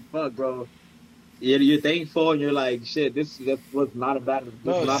it's like, fuck, bro. You're thankful and you're like, shit. This was not a bad.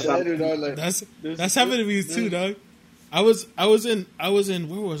 That's happened to me too, dog. I was in.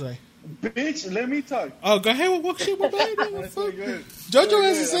 Where was I? Bitch, let me talk. Oh, go ahead. What shit? What bad? JoJo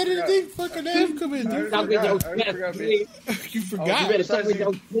hasn't said anything. Fucking have come in, dude. You forgot. You better start with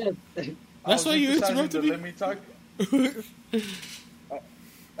your chest. That's why you interrupted me. Let me talk.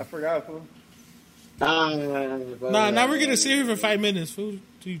 I forgot, fool. Nah, now we're gonna sit here for 5 minutes, fool.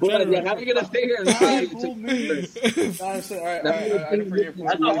 How are you gonna stay here? Alright, I didn't forget.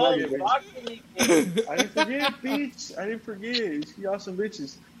 I didn't forget, bitch. I didn't forget. You awesome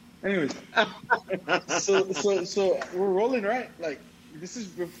bitches. Anyways, so we're rolling, right? Like this is.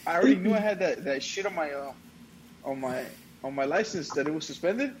 I already knew I had that shit on my license that it was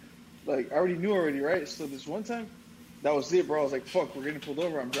suspended. Like I already knew right? So this one time, that was it, bro. I was like, fuck, we're getting pulled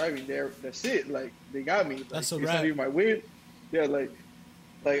over. I'm driving there. That's it. Like they got me. Like, that's a it's wrap. not even my weird. Yeah, like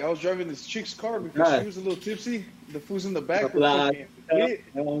I was driving this chick's car because she was a little tipsy. The fool's in the back were fucking lit,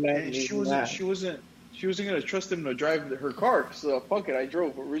 and she wasn't gonna trust him to drive her car. So fuck it, I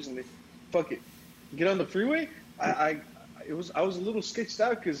drove originally. Fuck it, get on the freeway. I was a little sketched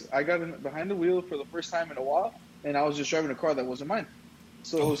out because I got in behind the wheel for the first time in a while, and I was just driving a car that wasn't mine.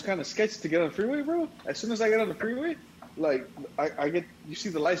 So it was kind of sketchy to get on the freeway, bro. As soon as I get on the freeway, like I get, you see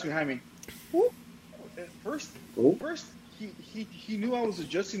the lights behind me. Whoop. At first, he knew I was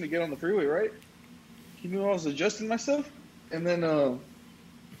adjusting to get on the freeway, right? He knew I was adjusting myself, and then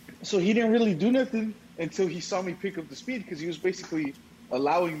so he didn't really do nothing until he saw me pick up the speed because he was basically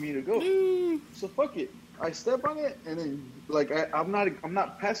allowing me to go. So fuck it, I step on it, and then like I'm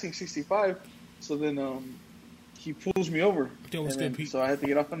not passing 65. So then he pulls me over, so I had to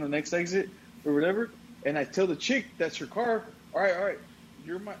get off on the next exit or whatever. And I tell the chick that's her car, all right,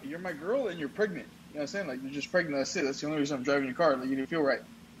 you're my girl and you're pregnant. You know what I'm saying? Like, you're just pregnant, that's it. That's the only reason I'm driving your car. Like, you didn't feel right.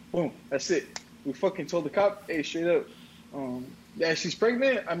 Boom, that's it. We fucking told the cop, hey, straight up, yeah, she's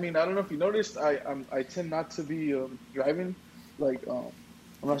pregnant. I mean, I don't know if you noticed, I tend not to be driving. Like, I'm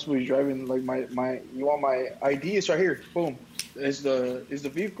not supposed to be driving. Like, you want my ID? It's right here. Boom. Is the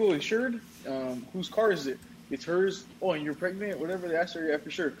vehicle insured? Whose car is it? It's hers. Oh, and you're pregnant? Whatever they asked her, yeah,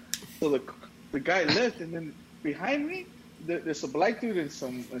 for sure. So the guy left, and then behind me, there's a black dude and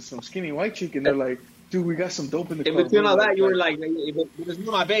some skinny white chick, and they're like, dude, we got some dope in the car. In between all that, you were like, but it's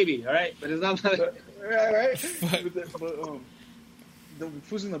not my baby, all right? But it's not my right? But the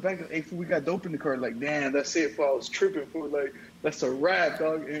fools in the back, hey, fool, we got dope in the car. Like, damn, that's it, fool. I was tripping, fool. Like, that's a wrap,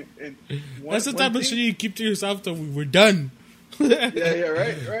 dog. And that's the type of shit you keep to yourself till we're done. yeah,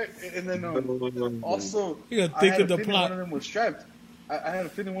 right. And then also, you gotta think of the plot. One of them was strapped. I had a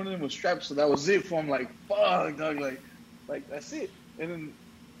feeling one of them was strapped, so that was it. So I'm like, fuck, dog, like that's it. And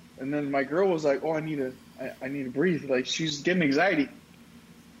then my girl was like, oh, I need to breathe. Like, she's getting anxiety.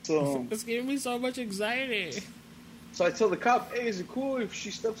 So it's giving me so much anxiety. So I tell the cop, hey, is it cool if she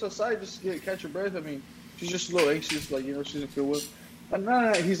steps outside just to catch her breath? I mean, she's just a little anxious, like, you know, she doesn't feel well.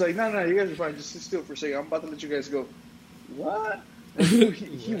 No. He's like, no, you guys are fine. Just sit still for a second. I'm about to let you guys go. What?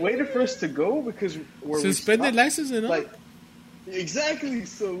 He waited for us to go because we're suspended license and all. Like, exactly.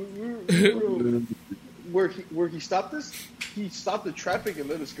 So where he stopped us, he stopped the traffic and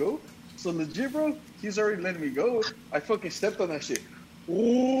let us go. So legit, bro, he's already letting me go. I fucking stepped on that shit.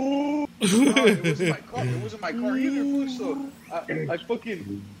 Ooh. It wasn't my car either. So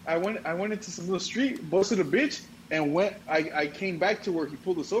I went into some little street, busted a bitch, and I came back to where he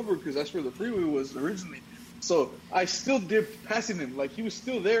pulled us over because that's where the freeway was originally. So I still dipped passing him, like he was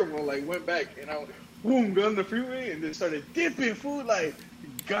still there when I went back, and I boom got on the freeway and then started dipping food like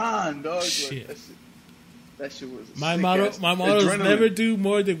gone, dog. Shit. Like, that shit was my motto is never do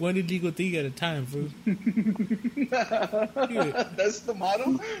more than one illegal thing at a time, fool. That's the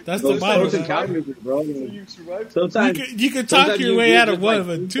motto. That's the motto. So you survived. Sometimes you can talk your way out of one,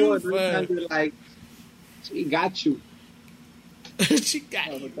 but two. Like, she got you. She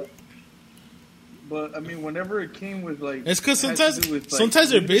got you. But I mean, whenever it came with like, it's because sometimes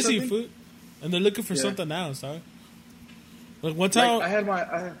they're busy, food, and they're looking for something else. Sorry. Like one time, like, I had my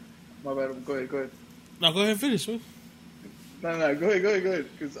bad. Go ahead. No, go ahead and finish, food. No, go ahead,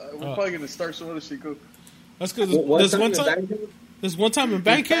 because we're probably gonna start some other shit. Go. That's because there's one time in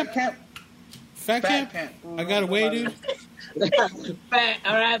band camp. Fat camp. I got away, dude. Fat,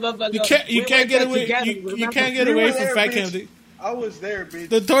 all right, motherfucker. You can't get away. You can't get away from fat camp, dude. I was there, bitch.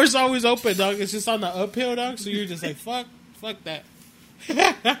 The door's always open, dog. It's just on the uphill, dog. So you're just like, fuck that.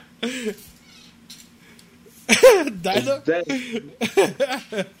 Dyno?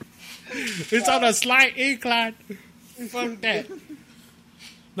 It's on a slight incline. Fuck that.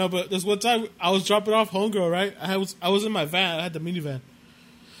 No, but there's one time I was dropping off homegirl, right? I was in my van. I had the minivan.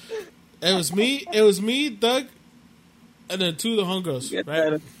 It was me, Doug, and then two of the homegirls,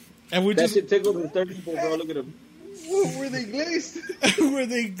 right? And we just shit tickled the third people, bro. Look at them. Were they glazed? Were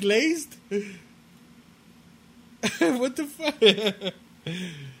they glazed? What the fuck?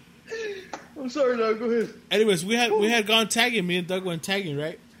 I'm sorry, dog. Go ahead. Anyways, we had gone tagging. Me and Doug went tagging,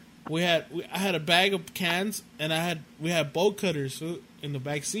 right? I had a bag of cans, and we had bolt cutters in the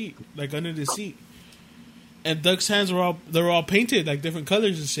back seat, like under the seat. And Doug's hands were all painted like different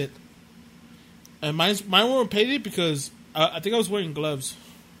colors and shit. And mine weren't painted because I think I was wearing gloves.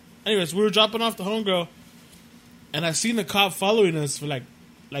 Anyways, we were dropping off the homegirl, and I seen the cop following us for like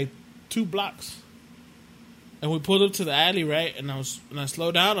 2 blocks. And we pulled up to the alley, right? And I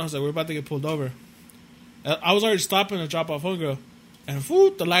slowed down. I was like, we're about to get pulled over. I was already stopping to drop off homegirl. And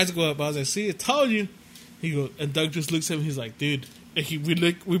whoop, the lights go up. I was like, see, I told you. He goes, and Doug just looks at me. He's like, dude. And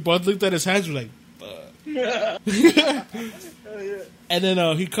we both looked at his hands. We're like, fuck. And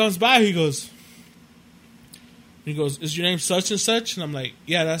then he comes by. He goes, is your name such and such? And I'm like,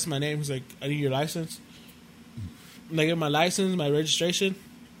 yeah, that's my name. He's like, I need your license. And I get my license, my registration.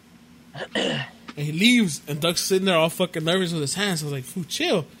 And he leaves. And Doug's sitting there all fucking nervous with his hands. I was like, fool,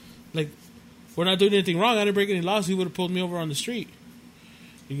 chill. Like, we're not doing anything wrong. I didn't break any laws. He would have pulled me over on the street.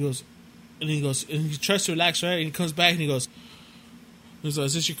 He goes, and he tries to relax, right? And he comes back and he goes, is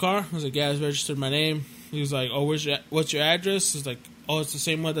this your car? I was like, yeah, it's registered my name. He was like, oh, what's your address? He's like, oh, it's the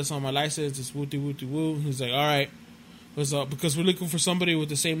same one that's on my license. It's woo-dee-woo-dee-woo. He's like, all right. Because we're looking for somebody with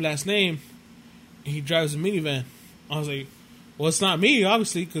the same last name. And he drives a minivan. I was like, well, it's not me,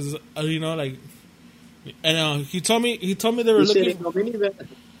 obviously, because, like, and he told me they were looking for minivan.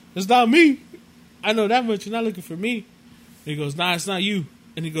 It's not me. I know that much. You're not looking for me. And he goes, nah, it's not you.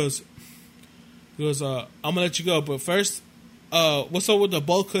 And he goes, I'm gonna let you go, but first, what's up with the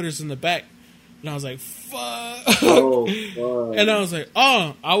bolt cutters in the back? And I was like, fuck. Oh, and I was like,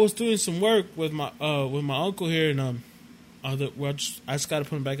 I was doing some work with my uncle here, and I just gotta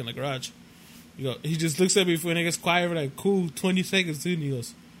put him back in the garage. He just looks at me and it gets quiet for like cool 20 seconds, dude. And he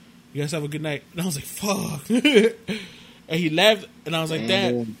goes, you guys have a good night. And I was like, fuck. And he left, and I was like,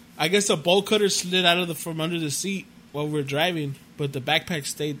 Dad, I guess a bolt cutter slid out from under the seat while we were driving, but the backpack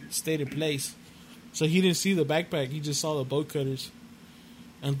stayed in place. So he didn't see the backpack. He just saw the bolt cutters.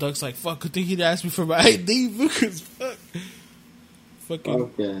 And Doug's like, fuck, good thing he'd asked me for my ID, because fuck. Fucking.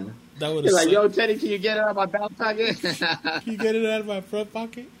 Okay. That would have like, yo, Teddy, can you get it out of my back pocket? Can you get it out of my front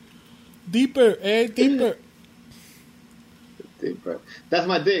pocket? Deeper, deeper. Deeper. That's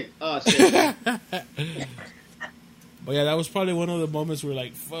my dick. Oh, shit. But yeah, that was probably one of the moments where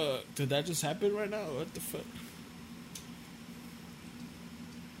like, fuck, did that just happen right now? What the fuck?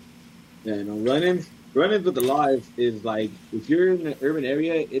 Yeah, running with the law is like, if you're in an urban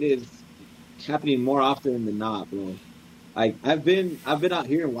area, it is happening more often than not, bro. Like I've been out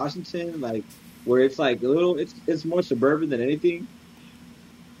here in Washington, like where it's like a little, it's more suburban than anything,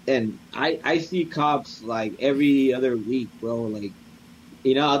 and I see cops like every other week, bro. Like,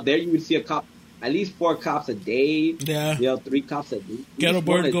 out there you would see a cop, at least 4 cops a day. Yeah, 3 cops a day. Ghetto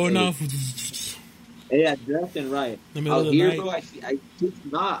bird going off. Yeah, left and right. Out here, night.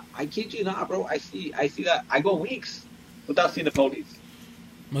 Bro, I kid you not, bro. I see that. I go weeks without seeing the police.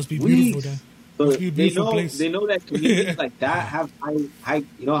 Must be beautiful, there. So Must be a beautiful place. They know that communities like that have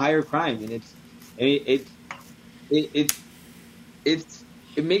higher crime, and it's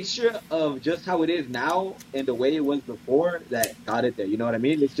a mixture of just how it is now and the way it was before that got it there. You know what I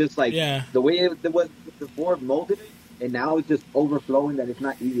mean? It's just like the way it was before molded it, and now it's just overflowing that it's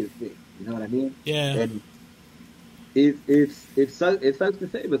not easy to fix. You know what I mean? Yeah. And it sucks to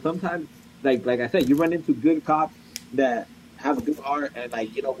say, but sometimes, like I said, you run into good cops that have a good heart, and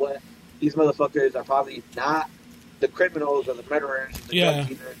like, you know what, these motherfuckers are probably not the criminals or the murderers, the drug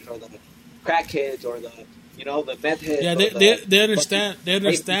dealers, or the crackheads, or the the meth heads. Yeah, they understand. They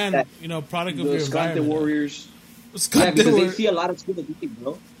understand. You know, product of your environment. Warriors. Because they see a lot of school a day,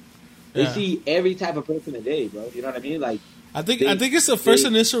 bro. They see every type of person a day, bro. You know what I mean? Like, I think it's the first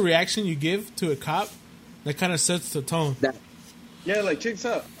initial reaction you give to a cop that kind of sets the tone. Yeah, like, check this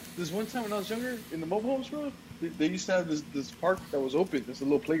out. This one time when I was younger, in the mobile homes, bro, they used to have this park that was open. It's a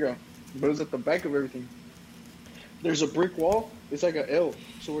little playground, but it was at the back of everything. There's a brick wall. It's like an L.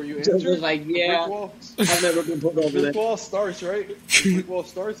 So where you enter, like, brick wall. I've never been pulled over there. Brick wall starts, right? Brick wall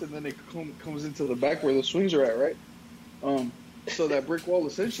starts, and then it comes into the back where the swings are at, right? So that brick wall,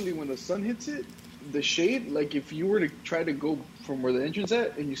 essentially, when the sun hits it, the shade, like if you were to try to go from where the entrance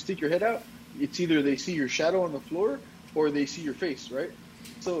at and you stick your head out, it's either they see your shadow on the floor or they see your face, right?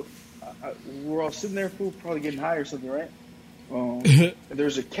 So we're all sitting there, fool, probably getting high or something, right? And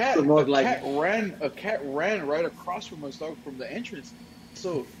there's a cat. A cat ran right across from us, dog, from the entrance.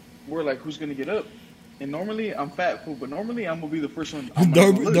 So we're like, who's gonna get up? And normally I'm fat, fool, but normally I'm gonna be the first one.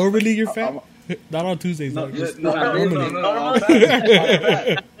 Normally you're fat. Not on Tuesdays. No, I'm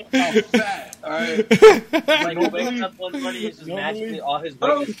fat. I'm fat. All right. Like, he wakes up one morning, it's just magically all his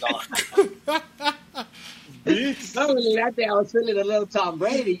weight is gone. Not only that day, I was feeling a little Tom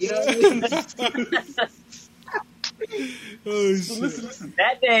Brady, you know what I mean? So listen.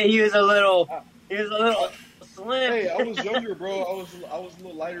 That day he was a little slim. Hey, I was younger, bro. I was a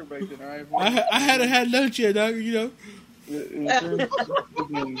little lighter back then. All right. I hadn't had lunch yet, dog. You know. It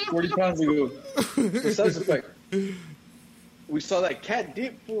was 40 pounds ago. Besides the fact, we saw that cat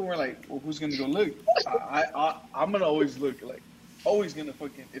dip, and we're like, well, who's gonna go look? I'm gonna always look, like, always gonna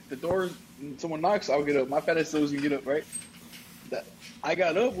fucking, if the door, someone knocks, I'll get up. My fat ass always gonna get up, right? I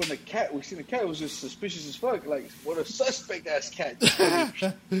got up when we seen the cat, it was just suspicious as fuck. Like, what a suspect ass cat.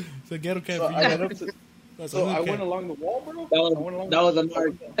 It's a ghetto cat. So I got up to. So I went along the wall, bro. That was a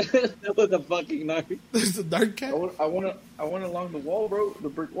narc. That was a fucking narc. It's a dark cat. I went along the wall, bro, the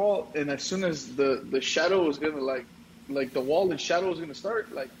brick wall, and as soon as the shadow was gonna like the wall and shadow was gonna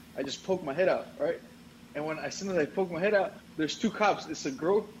start, like I just poked my head out, right? And as soon as I poked my head out, there's two cops. It's a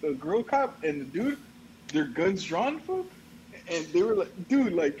girl cop and the dude. Their guns drawn, fool. And they were like,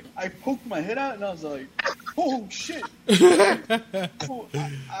 dude, like, I poked my head out and I was like, oh shit. Oh,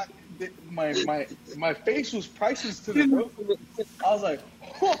 my face was priceless to them, bro. I was like,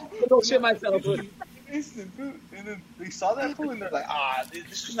 oh, don't shit myself. Instant, dude. And then they saw that fool and they're like,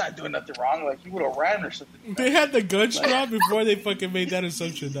 this was not doing nothing wrong. Like, he would have ran or something. They had the guns drawn before they fucking made that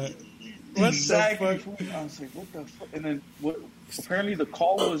assumption. That exactly. The fuck? I was like, what the fuck? And then apparently the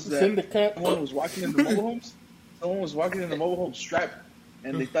call was that someone was walking in the mobile homes. Someone was walking in the mobile home strapped,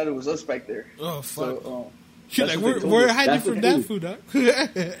 and they thought it was us back there. Oh fuck! So, like we're hiding from that food, huh?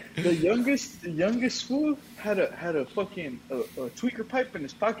 The youngest fool had a fucking a tweaker pipe in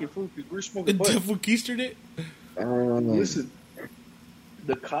his pocket, fool, because we were smoking. The devil keistered it. Listen,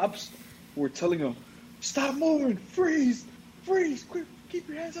 the cops were telling him, "Stop moving, freeze, quick, keep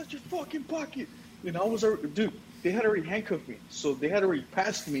your hands out your fucking pocket." And I was, dude, they had already handcuffed me, so they had already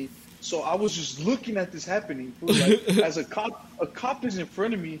passed me. So I was just looking at this happening. Like, as a cop is in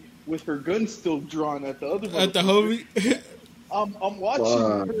front of me with her gun still drawn at the other one. At the homie. I'm watching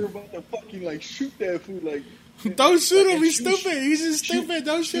her about to fucking like shoot that fool. Like, don't shoot him. He's stupid. He's just stupid.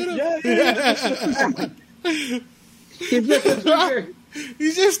 Don't shoot him. Yeah.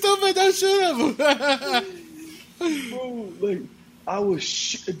 He's just stupid. Don't shoot him. Bro, like I was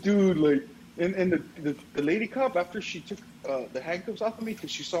dude, like, and the lady cop, after she took the handcuffs off of me because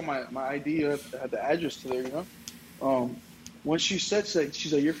she saw my ID had the address to there, you know. When she said,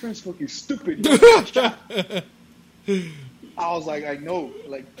 she's like, your friend's fucking stupid. I was like, I know,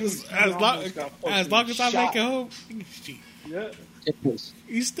 like, dude, as long as I make it home. Yeah.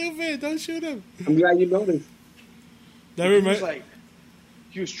 He's stupid. Don't shoot him. I'm glad you noticed.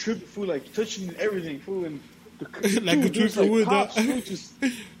 He was tripping, fool, like touching everything, fool, and like a tweaker would,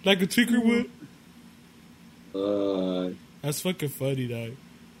 like a tweaker would. That's fucking funny, dog.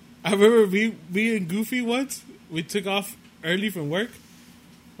 I remember me and Goofy once, we took off early from work.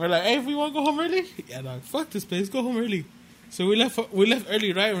 We're like, hey, if we want to go home early? Yeah, dog, fuck this place, go home early. So we left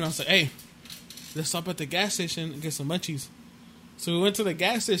early, right? And I was like, hey, let's stop at the gas station and get some munchies. So we went to the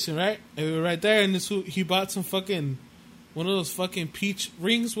gas station, right? And we were right there, and he bought some fucking one of those fucking peach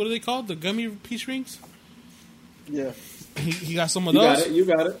rings. What are they called? The gummy peach rings. Yeah. He got some of those. You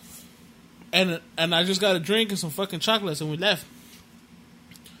got it. And I just got a drink and some fucking chocolates, and we left.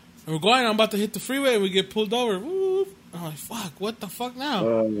 And we're going. I'm about to hit the freeway, and we get pulled over. Woo. I'm like, fuck, what the fuck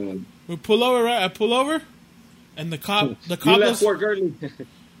now? We pull over, right? I pull over, and the cop left work early.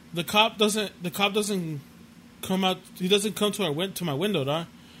 the cop doesn't come out. He doesn't come to my window, dog.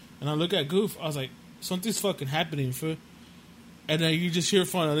 And I look at Goof. I was like, something's fucking happening, fool. And then you just hear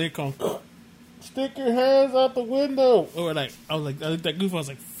from they call, stick your hands out the window. Or I looked at Goof. I was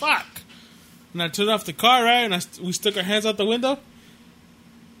like, fuck. And I turned off the car, right? And we stuck our hands out the window.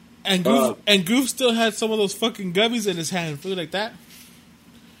 And Goof still had some of those fucking gummies in his hand, food like that.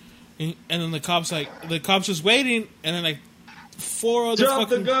 And then the cop's just waiting, and then like four other drop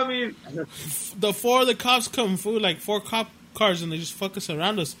fucking the gummies. The four of the cops come, food, like 4 cop cars, and they just fucking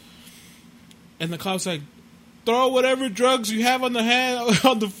surround us. And the cop's like, throw whatever drugs you have on the hand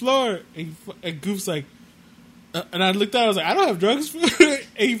on the floor. And Goof's like, and I looked at it, I was like, I don't have drugs. And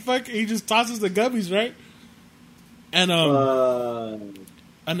he just tosses the gummies, right?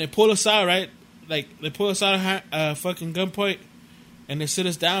 And they pull us out, right? Like, they pull us out of fucking gunpoint, and they sit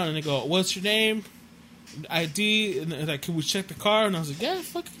us down, and they go, what's your name? ID? And they're like, can we check the car? And I was like, yeah,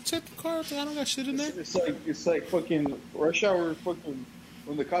 fucking check the car. I was like, I don't got shit in there. It's like fucking rush hour fucking,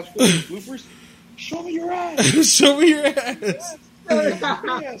 when the cops go to bloopers, show me your ass. Show me your ass.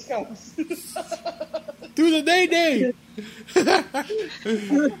 Yes, cops. Do the day.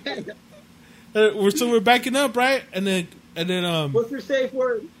 So we're backing up, right? And then what's your safe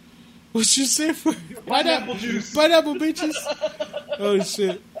word? What's your safe word? Pineapple juice. Pineapple bitches. Oh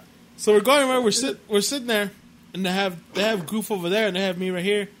shit. So we're going right. We're sitting there, and they have Goof over there, and they have me right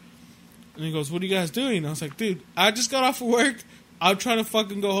here. And he goes, "What are you guys doing?" And I was like, "Dude, I just got off of work. I'm trying to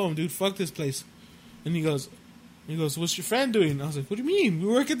fucking go home, dude. Fuck this place." And he goes, "What's your friend doing?" And I was like, "What do you mean? We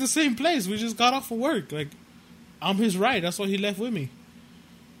work at the same place. We just got off of work. Like, I'm his ride. That's why he left with me."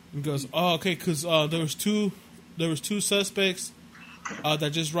 And he goes, "Oh, okay, because there was two suspects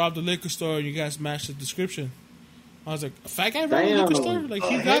that just robbed the liquor store, and you guys matched the description." I was like, "A fat guy robbed the liquor store? Like,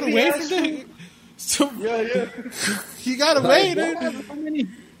 he got away from that?" So, yeah. He got away, dude.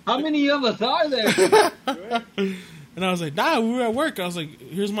 How many of us are there? And I was like, "Nah, we were at work." I was like,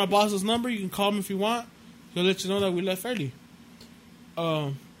 "Here's my boss's number. You can call him if you want. He'll let you know that we left early."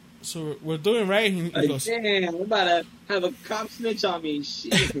 So we're doing right. And he goes, "Damn, I'm about to have a cop snitch on me."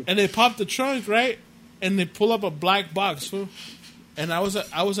 Shit. And they pop the trunk, right? And they pull up a black box, fool. And I was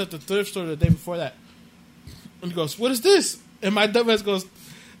at the thrift store the day before that. And he goes, "What is this?" And my dumbass goes,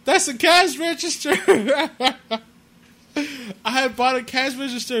 "That's a cash register." I had bought a cash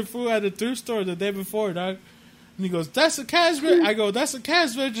register, fool, at the thrift store the day before, dog. And he goes, "That's a cash register." I go, "That's a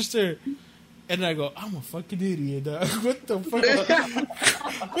cash register." And I go, "I'm a fucking idiot, dog. What the fuck?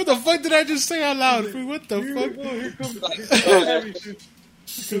 What the fuck did I just say out loud? Fool? What the fuck?"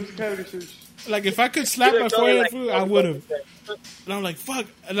 Here comes cavity search. Like, if I could slap my forehead, fool, I would have. And I'm like, fuck.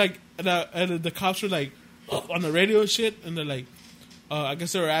 And the cops were like, on the radio and shit, and they're like, I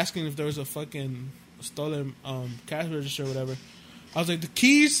guess they were asking if there was a fucking stolen cash register or whatever. I was like, the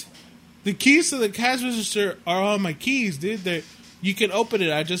keys to the cash register are on my keys, dude. You can open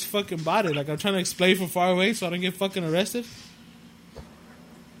it. I just fucking bought it. Like, I'm trying to explain from far away so I don't get fucking arrested.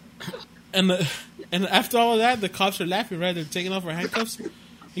 And after all of that, the cops are laughing, right? They're taking off our handcuffs.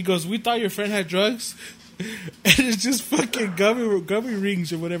 He goes, "We thought your friend had drugs." And it's just fucking gummy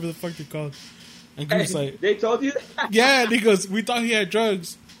rings or whatever the fuck they're called. And Goof's like, "They told you that?" Yeah, and he goes, "We thought he had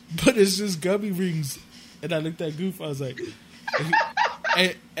drugs, but it's just gummy rings." And I looked at Goof, I was like,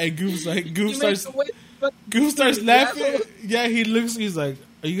 and Goof's like, Goof starts laughing. Yeah, he looks, he's like,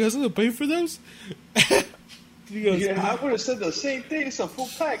 "Are you guys gonna pay for those?" He goes, "Yeah, I would have said the same thing. It's a full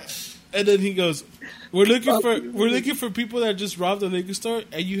pack." And then he goes, We're looking for people that just robbed the liquor store,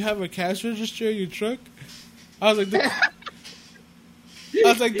 and you have a cash register in your truck." I was like, the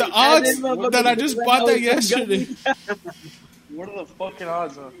odds that I just bought that yesterday. What are the fucking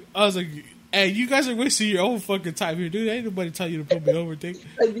odds of? I was like, "Hey, you guys are wasting your own fucking time here, dude. Ain't nobody tell you to put me over, thing."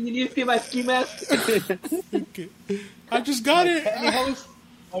 You need to see my ski mask. Okay. I just got it.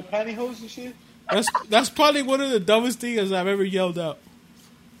 My pantyhose and shit. That's probably one of the dumbest things I've ever yelled out.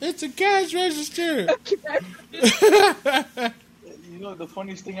 It's a cash register. You know the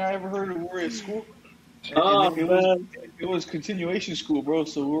funniest thing I ever heard? We were at school. It was continuation school, bro.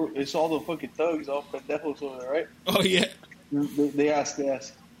 So it's all the fucking thugs, all pendejos over there, right? Oh yeah. They ask,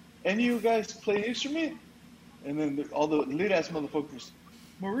 "Any of you guys play an instrument?" And then all the lit ass motherfuckers,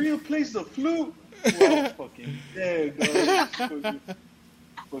 "Maria plays the flute." Well, fucking dead, dog.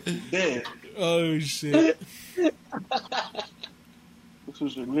 Fucking dead. Oh shit. This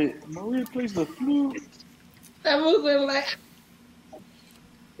was lit. Maria plays the flute. That was like.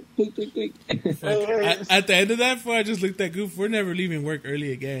 At the end of that, I just looked at Goof. We're never leaving work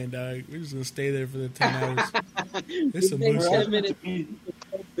early again, dog. We're just gonna stay there for the 10 hours. It's some bullshit.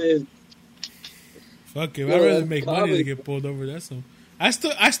 Fuck it. I'd rather make money than get pulled over. That's some. I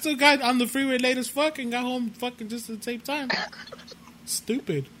still got on the freeway late as fuck and got home fucking just at the same time.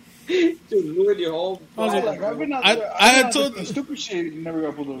 Stupid. Just ruined your whole. I had told the stupid shit. You never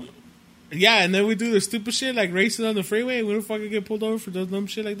got pulled over. Yeah, and then we do the stupid shit like racing on the freeway. And we don't fucking get pulled over for those dumb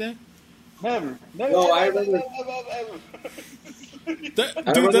shit like that. Never. No, I remember.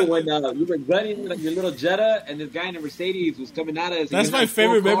 I remember when you were gunning your little Jetta, and this guy in a Mercedes was coming at us. That's my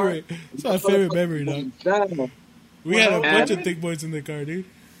favorite memory. That's my favorite memory, dog. We had a bunch of thick boys in the car, dude.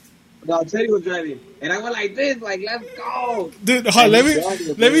 No, Teddy was driving, and I went like this, like let's go, dude.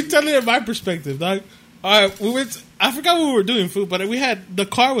 Let me tell you my perspective, dog. All right, we went. I forgot what we were doing, food, but the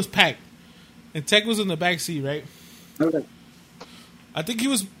car was packed, and Teck was in the back seat, right? Okay. I think he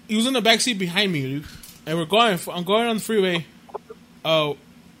was in the back seat behind me, dude. And I'm going on the freeway. Oh,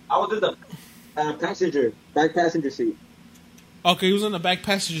 I was in the back passenger seat. Okay, he was in the back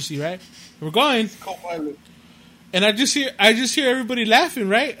passenger seat, right? We're going. Co-pilot. And I just hear everybody laughing,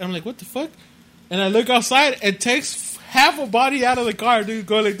 right? I'm like, what the fuck? And I look outside and takes half a body out of the car, dude,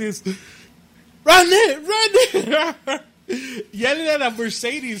 going like this. Run it! Yelling at a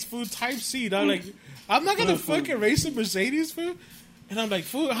Mercedes, fool, Type C. I'm like, I'm not gonna fucking race a Mercedes, fool. And I'm like,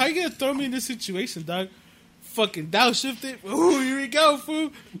 fool, how you gonna throw me in this situation, dog? Fucking downshifted. Ooh, here we go,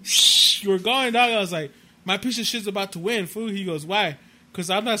 fool. Shh, we're going, dog. I was like, my piece of shit's about to win, fool. He goes, why? Because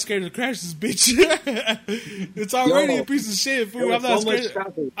I'm not scared to crash this bitch. It's already a piece of shit, fool. I'm not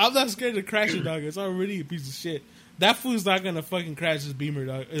scared to crash it, dog. It's already a piece of shit. That fool's not gonna fucking crash his Beamer,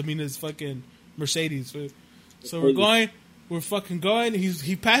 dog. I mean, his fucking Mercedes, fool. So we're fucking going.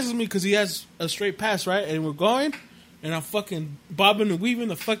 He passes me because he has a straight pass, right? And we're going, and I'm fucking bobbing and weaving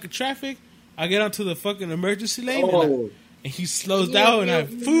the fucking traffic. I get onto the fucking emergency lane, and he slows down,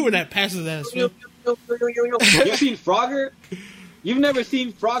 and I pass his ass. You seen Frogger? You've never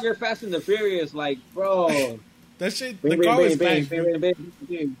seen Frogger Fast and the Furious, like, bro. That shit, the car was bang.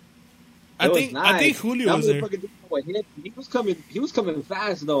 I think Julio was there. He was coming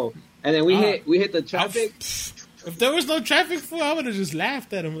fast though, and then we hit the traffic. If there was no traffic, fool, I would have just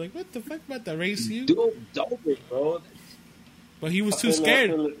laughed at him. Like, what the fuck about to race you? Dude, bro. But he was too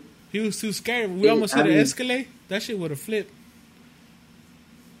scared. He was too scared. We almost hit an Escalade. That shit would have flipped.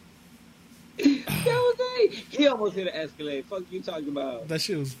 He almost hit an Escalade. Fuck you talking about? That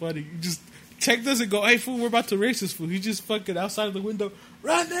shit was funny. You just Teck doesn't go, hey fool, we're about to race this fool. He just fucking outside of the window,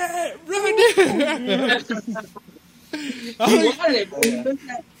 run it. He wanted it, bro.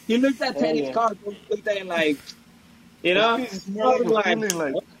 He looked at Teddy's car, looked at it like, you know, it's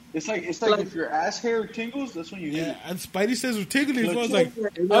like if your ass hair tingles, that's when you hit it. And Spidey says we're tingling. So I was like,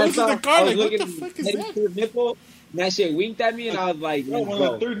 I was in the car like, what the fuck is that? Nipple, and that shit winked at me, and I was like, when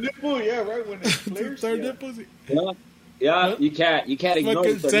the third nipple, yeah, right when it flares, nipples. Yeah, you can't ignore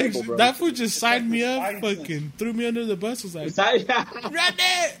the third nipple, bro. That fool just signed me up, fucking threw me under the bus. Was like, run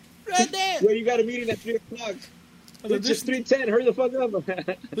it. Well, you got a meeting at 3:00. It's just 3:10. Hurry the fuck up.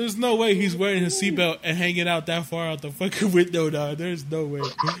 There's no way he's wearing his seatbelt and hanging out that far out the fucking window, dog. There's no way.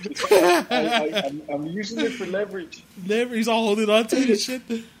 I'm using it for leverage. He's all holding on to his shit.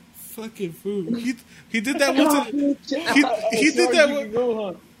 Fucking fool. He did that once. He did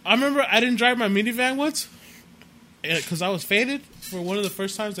that. I remember I didn't drive my minivan once because I was faded for one of the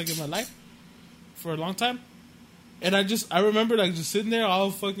first times like in my life for a long time, and I remember like just sitting there all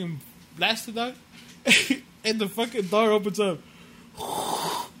fucking blasted, dog. And the fucking door opens up.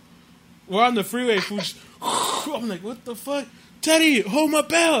 We're on the freeway, fool. I'm like, what the fuck? Teddy, hold my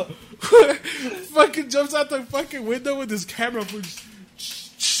belt. Fucking jumps out the fucking window with his camera.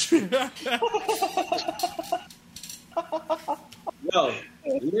 Yo,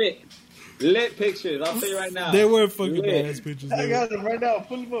 lit pictures. I'll tell you right now. They were fucking badass pictures. I got them right now.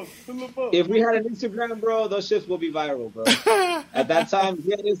 Pull them up. If we had an Instagram, bro, those shits will be viral, bro. At that time, if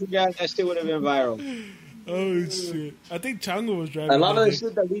we had Instagram, that shit would have been viral. Oh shit! I think Chango was driving. A lot of the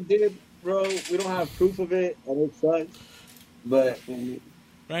shit that we did, bro, we don't have proof of it, and it sucks. But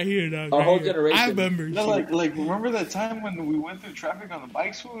right here, dog. Our whole generation. I remember. No, like remember that time when we went through traffic on the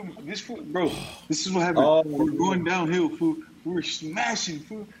bikes, fool? This is what happened. We were going downhill, fool. We were smashing,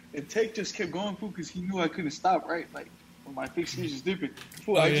 fool. And Teck just kept going, fool, because he knew I couldn't stop, right? Like when my fixed gears is dipping,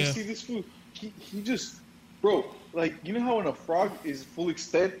 fool. I just see this fool. He just, bro, like you know how when a frog is full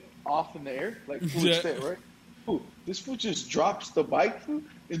extent off in the air, like full extent, right? fool, this fool just drops the bike, fool,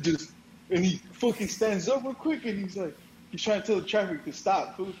 and he fucking stands up real quick, and he's like, he's trying to tell the traffic to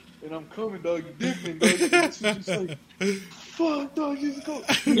stop, fool. And I'm coming, dog, dipping, dog. And this fool just like, fuck, dog, just go.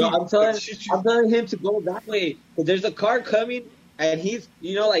 No, I'm telling him to go that way. But there's a car coming, and he's,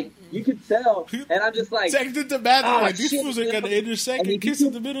 you know, like, you can tell. And I'm just like, Texted the man, like, these fools are going to intersect and kiss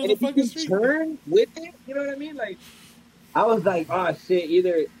in the middle of the fucking street. Turn with it, you know what I mean? Like, I was like, oh, shit,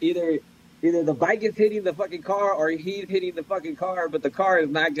 either the bike is hitting the fucking car or he's hitting the fucking car, but the car is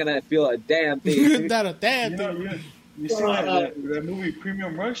not going to feel a damn thing. Not a damn thing. You see that movie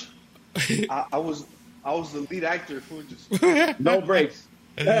Premium Rush? I was the lead actor, fool. Just no brakes.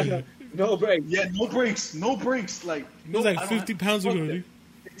 No brakes. Yeah, no brakes. No brakes. Like, it was like 50 pounds ago, dude.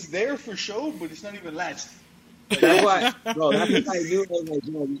 It's there for show, but it's not even latched. That's why, bro. That's why I knew. I was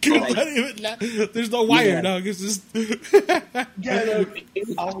like, there's no wire, dog. It's just. Yeah, dog.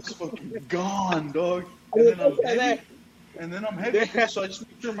 I was fucking gone, dog. And then I'm heavy, so I just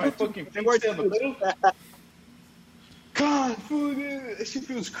make sure my fucking feet stay on the middle. God, food, that shit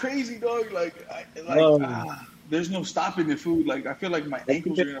feels crazy, dog. There's no stopping the food. Like, I feel like my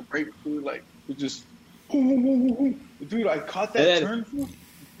ankles are gonna break, food. Like, it just, dude. I caught that turn, food.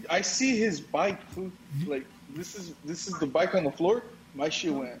 I see his bike, food. Like, this is the bike on the floor. My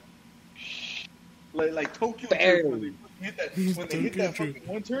shit went like Tokyo Drift when they hit that fucking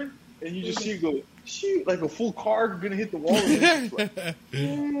one turn, and you just see it go shoot like a full car gonna hit the wall. And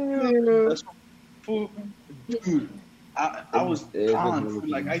that's food, dude. I was gone.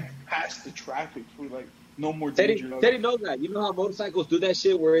 Like, I passed the traffic for like no more danger. Teddy knows that. You know how motorcycles do that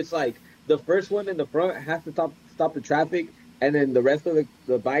shit where it's like the first one in the front has to stop the traffic, and then the rest of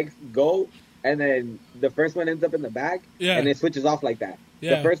the bikes go, and then the first one ends up in the back, and it switches off like that.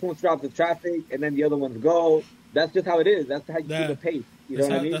 Yeah. The first one stops the traffic, and then the other ones go. That's just how it is. That's how you do the pace. You know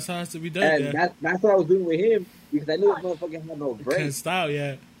what I mean? That's how it has to be done. And that's what I was doing with him because I knew this motherfucker had no brakes. Can't style,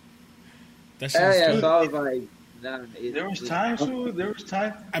 yeah. So I was like. There was time.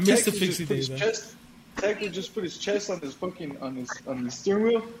 I missed the fixie days. Teck would just put his chest on his fucking on his steering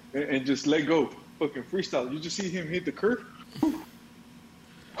wheel and just let go, fucking freestyle. You just see him hit the curve,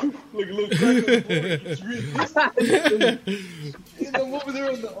 like a little crack on the board. I'm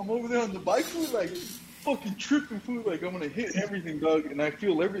over there on the bike, food, like fucking tripping, food. Like, I'm gonna hit everything, dog, and I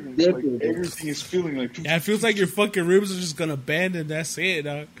feel everything. Like, everything is feeling like. Yeah, it feels like your fucking ribs are just gonna bend, and that's it,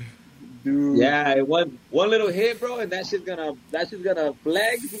 dog. Dude. Yeah, one little hit, bro, and that shit's gonna flex a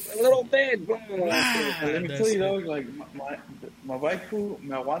little bit, bro. Let me tell you, dog, like my bike crew,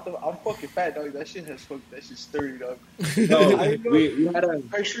 I'm fucking fat, dog. That shit's sturdy, dog. No, we had a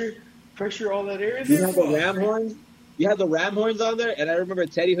pressure all that air. You had the ram horns. You had the ram horns on there, and I remember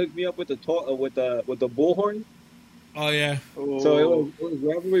Teddy hooked me up with the bull horn. Oh yeah. So it was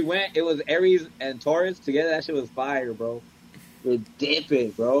wherever we went, it was Aries and Taurus together. That shit was fire, bro. We're dipping,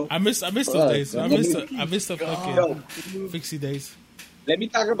 bro. I missed those days. I missed the fucking fixie days. Let me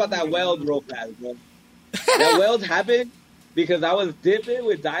talk about that weld real fast, bro. That weld happened because I was dipping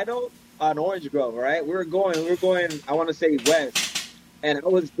with Dyno on Orange Grove, right? We were going, I want to say west. And I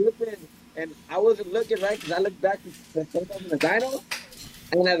was dipping, and I wasn't looking right because I looked back to the Dyno.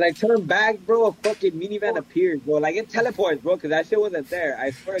 And as I turned back, bro, a fucking minivan appeared, bro. Like, it teleports, bro, because that shit wasn't there.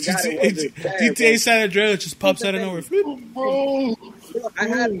 I swear to God, it wasn't there. GTA San Andreas just pops out of nowhere. Bro,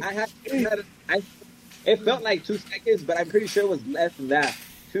 it felt like 2 seconds, but I'm pretty sure it was less than that.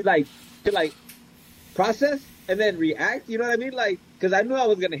 To process and then react, you know what I mean? Like, because I knew I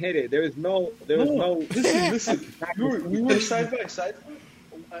was going to hit it. There was no. Listen. We were side by side.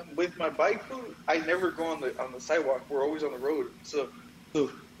 With my bike, I never go on the sidewalk. We're always on the road. So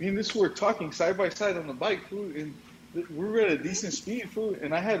me and this were talking side by side on the bike, food, and we were at a decent speed, food,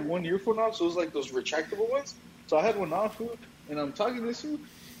 and I had one earphone on, so it was like those retractable ones. So I had one on, food, and I'm talking to this food,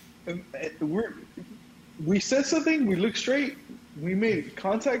 and we said something, we looked straight, we made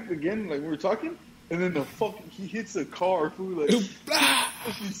contact again, like we were talking, and then he hits a car, food, like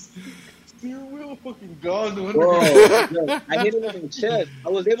steering wheel fucking gone. Bro, I hit him in the chest. I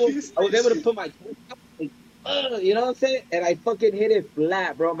was able to put my chest up, like, you know what I'm saying? And I fucking hit it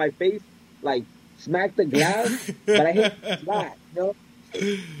flat, bro. My face, like, smacked the glass, but I hit it flat, you know?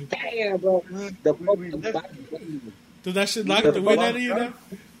 Damn, bro. Did that shit knock the wind out of you now?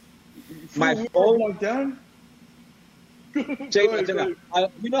 My phone knocked down? Check it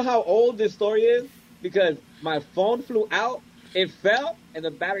out. You know how old this story is? Because my phone flew out, it fell, and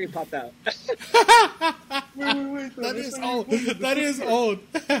the battery popped out. Wait. That is old. That is old.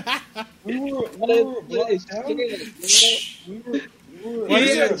 We were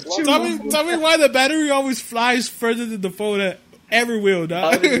Tell me why the battery always flies further than the phone at every wheel,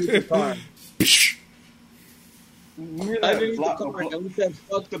 dog. We were I like didn't the car, and we said,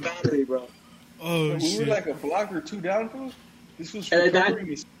 "Fuck the battery, bro." Oh, we shit. were like a block or two down, fool. This was And recovering.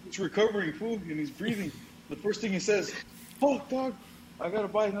 He's recovering, fool, and he's breathing. The first thing he says, "Fuck, dog, I gotta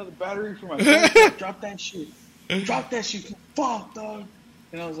buy another battery for my phone. Drop that shit. Drop that shit. Fuck, dog."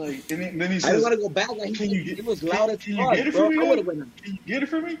 And I was like, and then he says, I didn't want to go back. Like, it was loud as fuck, bro. I would have went. Can you get it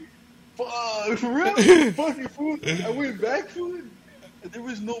for me? Fuck, for real? Fucking fool. I went back, fool. There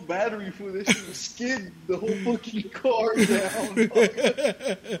was no battery, fool. This shit was skid the whole fucking car down.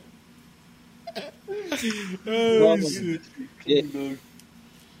 Oh, shit.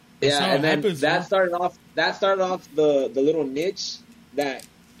 Yeah, and then that started off the little niche that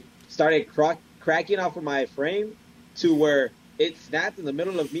started cracking off of my frame to where it snapped in the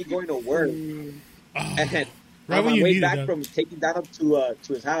middle of me going to work. And right on my way back from taking that up to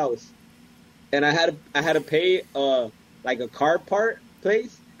his house, and I had to pay like a car part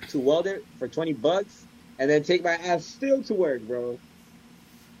place to weld it for $20, and then take my ass still to work, bro.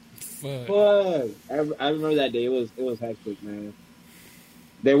 Fuck. I remember that day. It was hectic, man.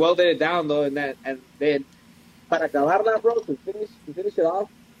 They welded it down though, and then para acabarla, bro, to finish it off,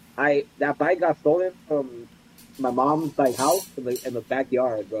 that bike got stolen from my mom's like house in the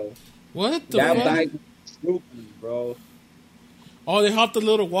backyard, bro. What the that fuck? bike snoopy, bro. Oh, they hopped the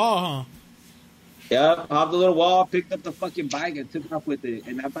little wall, huh? Yeah, hopped the little wall, picked up the fucking bike, and took off with it.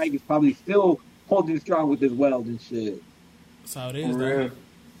 And that bike is probably still holding strong with this weld and shit. That's how it is, though.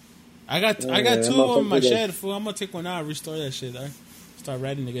 I got two of them in my shed, fool. I'm gonna take one out and restore that shit, dog. Start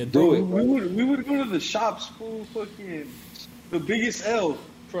riding again. Do it. We would go to the shops, fool, fucking the biggest L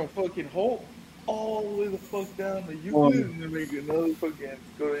from fucking Holt all the way the fuck down to Euclid and then make another fucking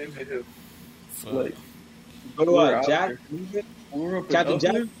go to Emmett Hill. Like, go to what, Jack? We're up Captain in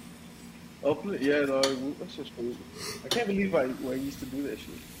Jack? Upland, yeah, dog. That's just cool. I can't believe I used to do that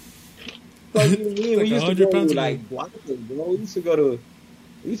shit. What do you mean? We used to go to like Blockton, bro. We used to go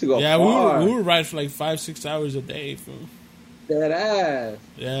yeah, far. we would ride for like 5-6 hours a day, fool. That ass.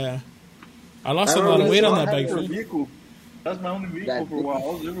 Yeah. I lost a lot of weight on that bike, fool. Vehicle. That's my only vehicle for a while. I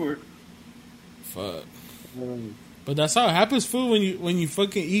was everywhere. Fuck. But that's how it happens, fool. When you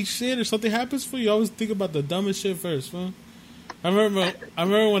fucking eat shit or something happens, fool, you always think about the dumbest shit first, fool. I remember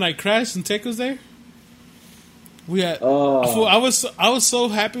when I crashed and Teck was there. We had. Fool, I was so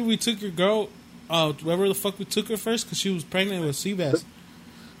happy we took your girl. Wherever the fuck we took her first, because she was pregnant with Seabass.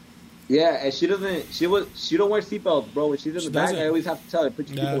 Yeah, and she don't wear seatbelts, bro. When she's in the back, I always have to tell her, put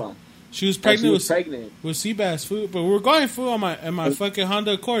your seatbelt on. She was pregnant with Seabass, fool. But we were going, fool, on my fucking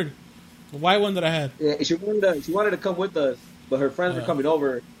Honda Accord. The white one that I had. Yeah, she wanted to come with us, but her friends were coming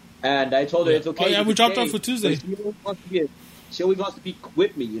over, and I told her it's okay. Oh yeah, we dropped off for Tuesday. She always wants to be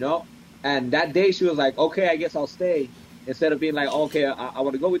with me, you know. And that day she was like, "Okay, I guess I'll stay," instead of being like, "Okay, I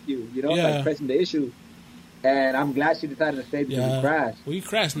want to go with you," you know, like pressing the issue. And I'm glad she decided to stay because we crashed. We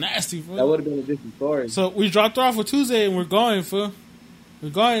crashed nasty, fool. That would have been a different story. So we dropped her off for Tuesday, and we're going, fool. We're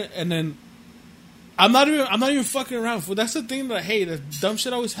going, and then. I'm not even fucking around, fool. That's the thing that I hate. That dumb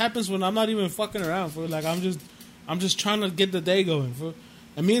shit always happens when I'm not even fucking around, fool. Like I'm just trying to get the day going, fool.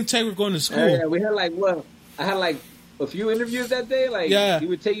 And me and Teck were going to school. Yeah, we had like what? I had like a few interviews that day. Like he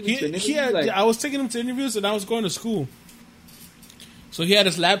would take me to interviews. I was taking him to interviews, and I was going to school. So he had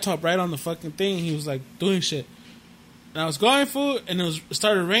his laptop right on the fucking thing. And he was like doing shit, and I was going, fool, and it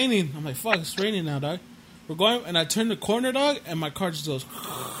started raining. I'm like, fuck, it's raining now, dog. We're going, and I turned the corner, dog, and my car just goes.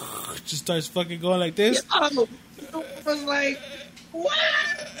 Just starts fucking going like this. I was like, what?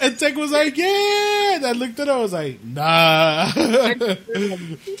 And Teck was like, yeah. And I looked at her, I was like, nah.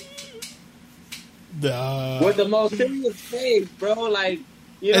 Nah. With the most serious face, bro. Like,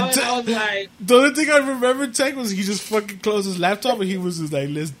 you know, and I was like... The only thing I remember Teck was he just fucking closed his laptop and he was just like,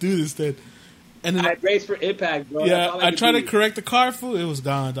 let's do this then. And then I braced for impact, bro. Yeah, I tried to correct the car, fool. It was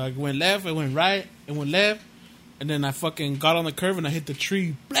gone, dog. It went left, it went right, it went left. And then I fucking got on the curve and I hit the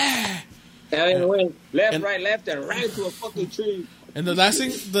tree. Blah! And it went left, right into a fucking tree. And the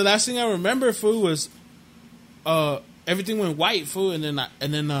last thing I remember, fool, was everything went white, fool, and then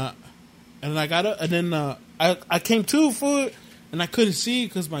I got up, and then I came to, fool, and I couldn't see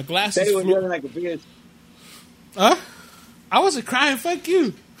because my glasses flew. Flew. Like a bitch. Huh? I wasn't crying. Fuck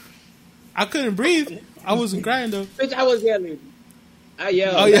you. I couldn't breathe. I wasn't crying though. Bitch, I was yelling. I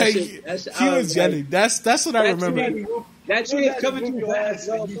yelled. Oh yeah, he was yelling. That's what I remember. That shit is coming too fast.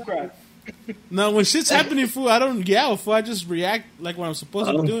 No, when shit's happening, fool, I don't yell, fool. I just react like what I'm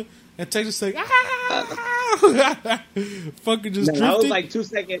supposed to be doing. And Teck just like, fucking just drifting. I was like 2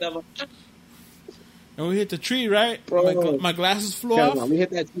 seconds of a... And we hit the tree, right? Bro, my glasses flew off. We hit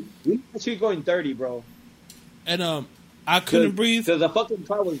that tree. We hit the tree going 30, bro. And I couldn't breathe. Because the fucking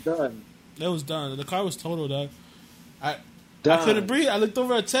car was done. It was done. The car was total, dog. I couldn't breathe. I looked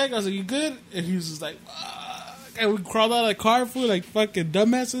over at Teck. I was like, "You good?" And he was just like, and we crawled out of the car, fool, like fucking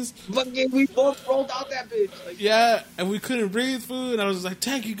dumbasses. Fucking, we both rolled out that bitch. Like, yeah, and we couldn't breathe, fool. And I was just like,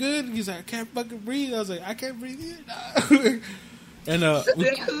 "Teck, you good?" And he's like, "I can't fucking breathe." I was like, "I can't breathe either." And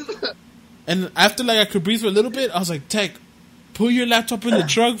and after like I could breathe for a little bit, I was like, "Teck, put your laptop in the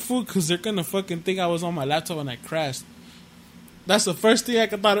trunk, fool, because they're gonna fucking think I was on my laptop and I crashed." That's the first thing I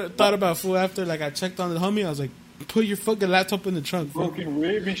thought about, fool. After like I checked on the Humvee, I was like, "Put your fucking laptop in the trunk, fool." Fucking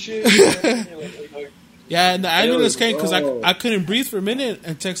rib and shit. Yeah, and the ambulance came because I couldn't breathe for a minute,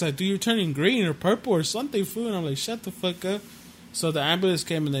 and Tech's like, "Dude, you're turning green or purple or something, fool." And I'm like, "Shut the fuck up." So the ambulance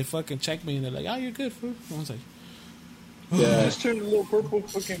came and they fucking checked me, and they're like, "Oh, you're good, fool." And I was like, "Yeah, just turned a little purple,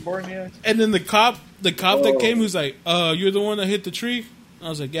 fucking Barney ass." And then the cop that came, who's like, "You're the one that hit the tree?" And I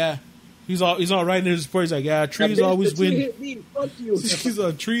was like, "Yeah." He's all right in his report. He's like, "Yeah, trees always win." Hit me. Fuck you. He's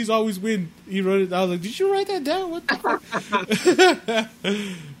like, "Trees always win." He wrote it. I was like, "Did you write that down? What the fuck?"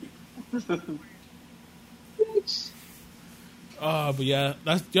 But yeah,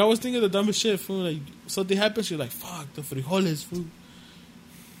 you always think of the dumbest shit, fool. Like something happens, you're like, "Fuck, the frijoles, fool."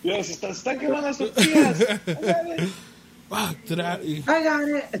 Yeah, se está quemando las tortillas. Fuck, did I got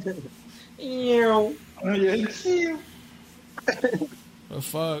it. Ew. Oh, yeah. Oh,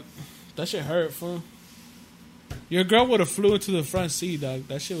 fuck, that shit hurt, fool. Your girl would have flew into the front seat, dog.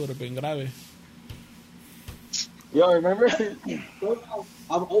 That shit would have been grave. Yo, remember?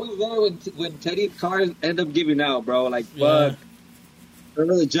 I'm always wondering when Teddy's cars end up giving out, bro. Like, fuck. Yeah.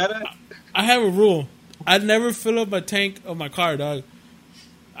 Remember the Jetta? I have a rule. I never fill up my tank of my car, dog.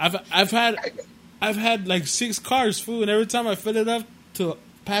 I've had like 6 cars, fool, and every time I fill it up to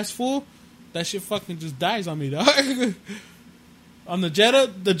past full, that shit fucking just dies on me, dog. On the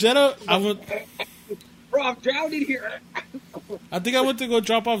Jetta, I went. Bro, I'm drowning here. I think I went to go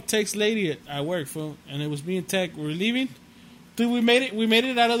drop off Tech's lady at work, fool, and it was me and Tech. We were leaving. Dude, we made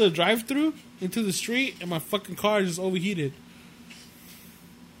it out of the drive-thru into the street, and my fucking car just overheated.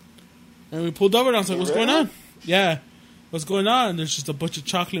 And we pulled over, and I was like, "What's going on?" Yeah, what's going on? And there's just a bunch of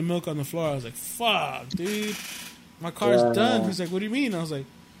chocolate milk on the floor. I was like, "Fuck, dude, my car's done." He's like, "What do you mean?" I was like,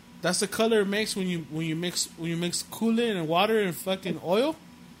 "That's the color it makes when you mix coolant and water and fucking oil.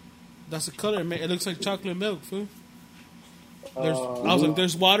 That's the color it makes. It looks like chocolate milk, fool." I was like,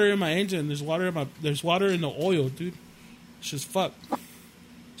 "There's water in my engine. There's water in the oil, dude. It's just fucked.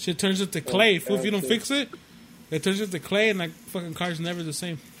 Shit turns into clay, fool. If you don't fix it, it turns into clay, and that fucking car's never the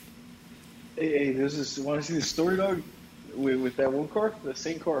same." Hey, there's this. Want to see the story, dog? With that one car, the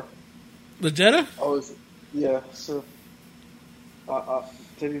same car. The Jetta? So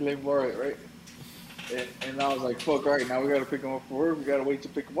Teddy let me borrow it, right? And I was like, "Fuck, all right, now we gotta pick him up for work. We gotta wait to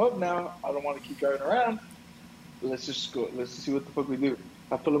pick him up now. I don't want to keep driving around. Let's just go. Let's see what the fuck we do."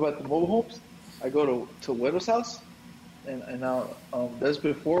 I pull up at the mobile homes. I go to Wedo's house, and now that's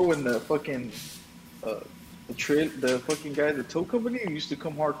before when the fucking the fucking guy at the tow company who used to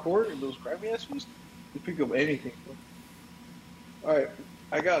come hardcore and those grimy ass fools to pick up anything. All right,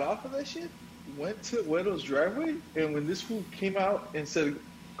 I got off of that shit, went to Wedo's driveway, and when this fool came out and said,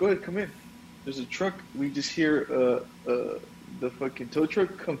 "Go ahead, come in," there's a truck. We just hear the fucking tow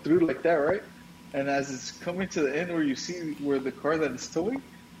truck come through like that, right? And as it's coming to the end where you see where the car that is towing,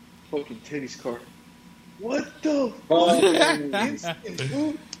 fucking Teddy's car. What the fuck? Instant,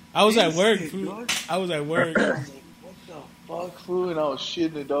 fool. I was at work, fool. I was at work. I was like, "What the fuck, fool?" And I was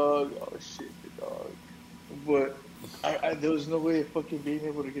shitting the dog. But there was no way of fucking being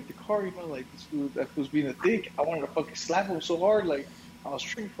able to get the car, you know, like this fool, that fool's being a dick. I wanted to fucking slap him so hard, like I was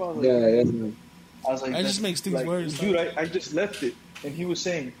street fighting. I was like, that just makes things like, worse. Dude, I just left it, and he was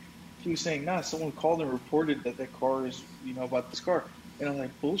saying, "Nah, someone called and reported that car is, you know, about this car." And I'm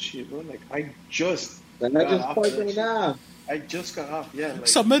like, "Bullshit, bro! Like I just got off. Yeah. Like,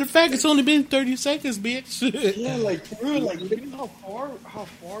 as a matter of fact, it's only been 30 seconds, bitch. Yeah, like for real, like you know how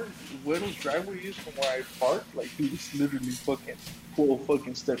far Wedo's driveway is from where I parked? Like, dude, it's literally fucking 12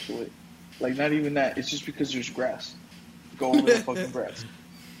 fucking steps away. Like, not even that. It's just because there's grass. Go over the fucking grass.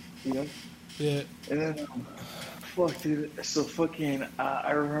 You know? Yeah. And then, fuck, dude. So fucking,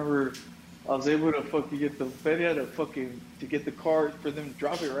 I remember I was able to fucking get the feria to get the car for them to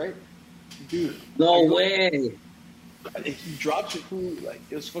drop it, right? Dude. No way. He drops it, fool. Like,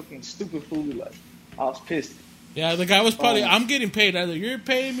 it was fucking stupid, fool. Like, I was pissed. Yeah, the guy was probably, I'm getting paid. Either you're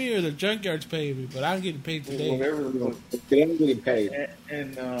paying me or the junkyard's paying me, but I'm getting paid today. Whatever. They ain't getting paid.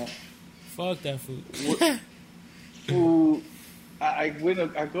 And fuck that food. Fool, I go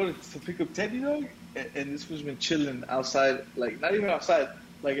to pick up Teddy, dog, and this fool's been chilling outside, like, not even outside,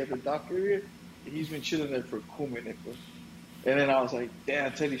 like at the dock area. He's been chilling there for a cool minute, fool. And then I was like,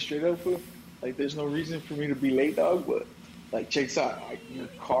 "Damn, Teddy, straight up, fool." Like, there's no reason for me to be late, dog. But like, checks out. Like, your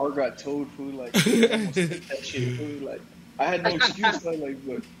car got towed, food. Like, I almost hit that shit, food. Like, I had no excuse. Like,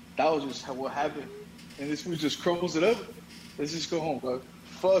 but that was just what happened. And this food just crumbles it up. Let's just go home, dog.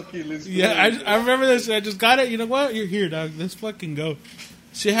 Fuck it, let's go. Yeah, I remember this. I just got it. You know what? You're here, dog. Let's fucking go.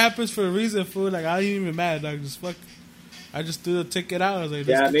 Shit happens for a reason, fool. Like, I ain't even mad, dog. Just fuck. I just threw the ticket out. I was like,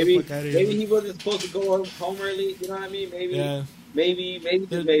 yeah, maybe maybe he wasn't supposed to go home early. You know what I mean? Maybe, yeah.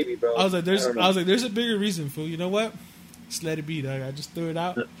 maybe, bro. I was like, there's a bigger reason, fool. You know what? Just let it be, dog. I just threw it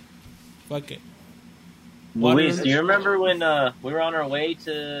out. Fuck it. Luis, do you remember when we were on our way to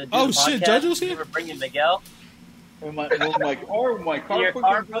do the podcast? Shit, JoJo's here? We were bringing Miguel. And my car Your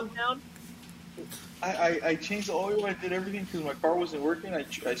car broke down? I changed the oil. I did everything because my car wasn't working. I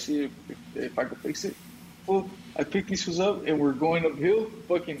see if I could fix it. Well, I picked these ones up and we're going uphill.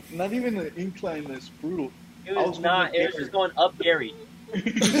 Fucking, not even an incline that's brutal. It was not. It was just going up Gary. my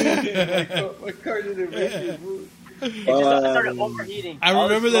car didn't make it move. It just started overheating. I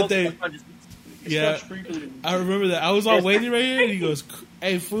remember that day. Yeah, I remember that. I was all waiting right here, and he goes,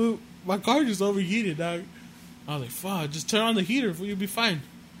 "Hey, fool, my car just overheated, dog." I was like, "Fuck, just turn on the heater, fool, you'll be fine."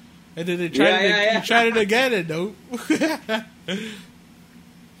 And then they tried it again, and nope.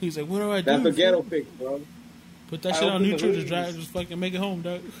 He's like, "What do I do?" That's a ghetto fix, bro. Put that shit on neutral to drive, just fucking make it home,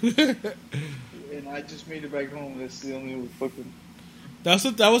 dog. And I just made it back home. That's the only fucking. That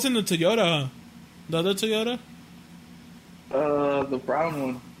was in the Toyota, huh? The other Toyota. The brown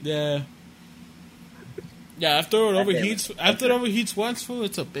one. Yeah. Yeah, after it overheats once, fool,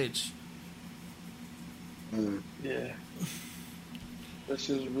 it's a bitch. Yeah. That's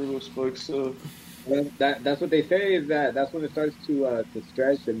just brutal as fuck. So that's what they say is that's when it starts to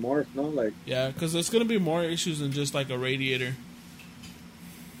stretch and morph. No, like yeah, because there's gonna be more issues than just like a radiator.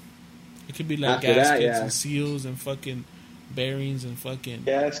 It could be like gaskets and seals and fucking bearings and fucking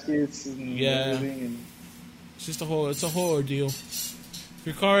gaskets and everything. And it's a whole ordeal. If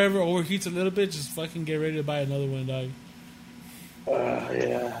your car ever overheats a little bit, just fucking get ready to buy another one, dog.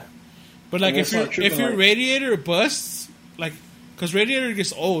 Yeah. But like if your radiator busts, like, cause radiator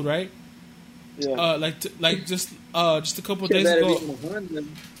gets old, right? Yeah. Just a couple of days ago.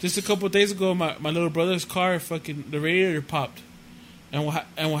 Just a couple of days ago, my little brother's car, fucking the radiator popped, and what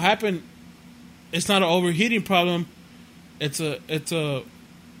happened? It's not an overheating problem. It's a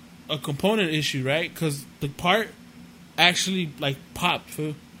component issue, right? Cause the part actually like popped,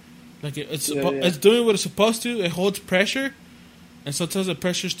 fool. Like it's doing what it's supposed to. It holds pressure, and sometimes the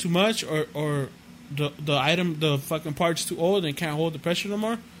pressure's too much, or the fucking part's too old and it can't hold the pressure no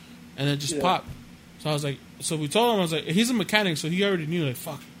more, and it just popped. So we told him, I was like, he's a mechanic, so he already knew, like,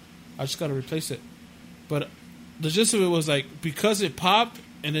 fuck, I just gotta replace it. But the gist of it was like, because it popped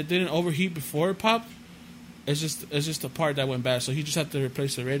and it didn't overheat before it popped, it's just a part that went bad. So he just had to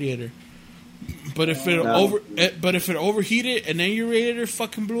replace the radiator. But if it overheated and then your radiator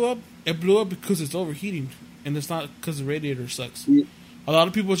fucking blew up, it blew up because it's overheating, and it's not because the radiator sucks. A lot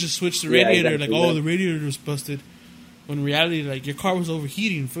of people just switch the radiator, the radiator was busted. When in reality, like, your car was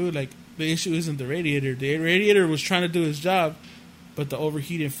overheating, food. Like, the issue isn't the radiator. The radiator was trying to do its job, but the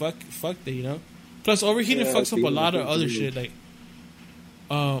overheating fucked it, you know. Plus, overheating fucks up a lot of other shit. Like,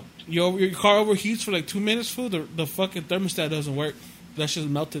 your car overheats for like 2 minutes, food. The fucking thermostat doesn't work. That shit's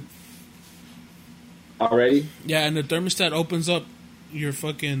melted. Already? Yeah, and the thermostat opens up your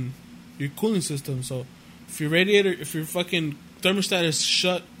cooling system. So if your fucking thermostat is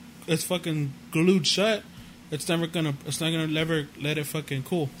shut, it's fucking glued shut, it's not gonna ever let it fucking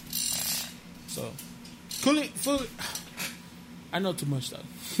cool. So cooling, I know too much though.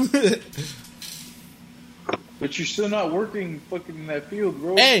 But you're still not working fucking in that field,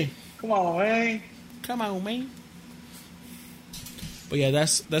 bro. Hey, come on, man. But yeah,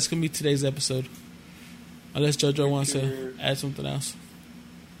 that's gonna be today's episode. Unless JoJo wants to add something else.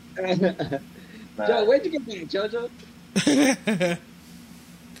 Joe, where'd you get that, JoJo?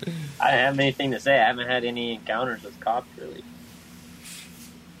 I don't have anything to say. I haven't had any encounters with cops, really.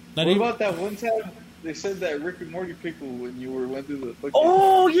 What about that one time they said that Rick and Morty pickle when you went through the fucking...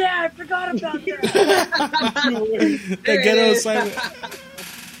 Oh, yeah, I forgot about that. The ghetto silent.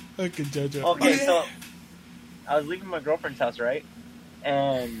 Fucking JoJo. Okay, so I was leaving my girlfriend's house, right?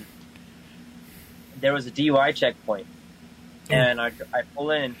 And there was a DUI checkpoint. And I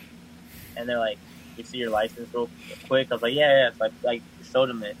pull in, and they're like, "You see your license real quick?" I was like, yeah. So I showed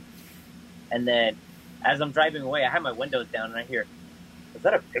them it. And then, as I'm driving away, I had my windows down, and I hear, "Is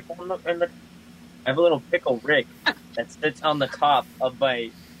that a pickle in the?" I have a little pickle Rick that sits on the top of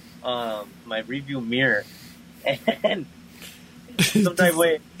my my review mirror, and some drive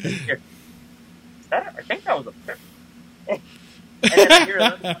away. Here, I think that was a pickle. And then I hear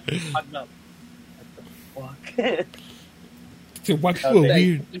another one talking up. fuck? Why people Okay.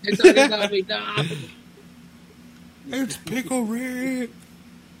 weird? You're talking about McDonald's. It's Pickle Rick.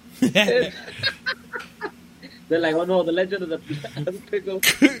 They're like, oh no, the legend of the pickle.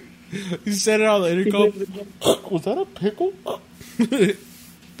 You said it on the intercom. Was that a pickle?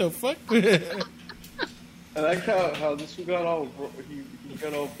 The fuck? I like how this one got all he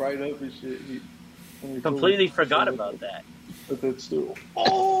got all bright up and shit. Completely forgot about that. But that's still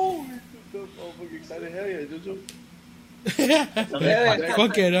oh fucking excited. Hell yeah, JoJo.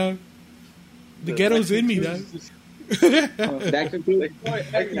 Fuck it, dog. The ghetto's in me, dog. That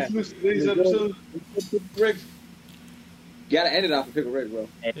concludes today's episode. Rick's. You gotta end it off with Pickle Rick, bro.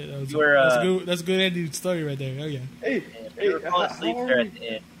 And Yeah, you were, that's a good ending story right there. Oh yeah. Hey, if you were falling asleep there at the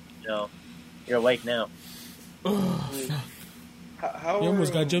end, you're awake now. how You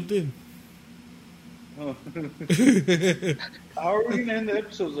almost got jumped in. How are we gonna end the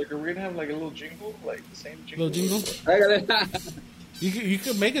episodes? Like, are we gonna have like a little jingle, like the same jingle? Little jingle. I got it. You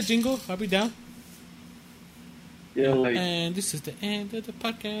could make a jingle. I'll be down. Yeah, like And this is the end of the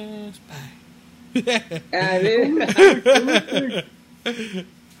podcast. Bye.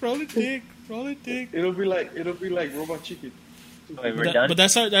 Roll it, dick. Roll it, dick. it'll be like Robot Chicken. Wait, we're done? But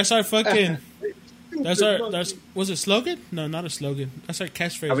that's our fucking. That's was it slogan? No, not a slogan. That's our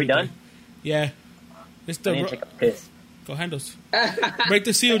catchphrase. Are we done? Yeah. It's I the need to take a piss. go handles. Break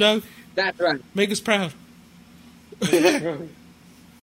the seal, dog. That's right. Make us proud.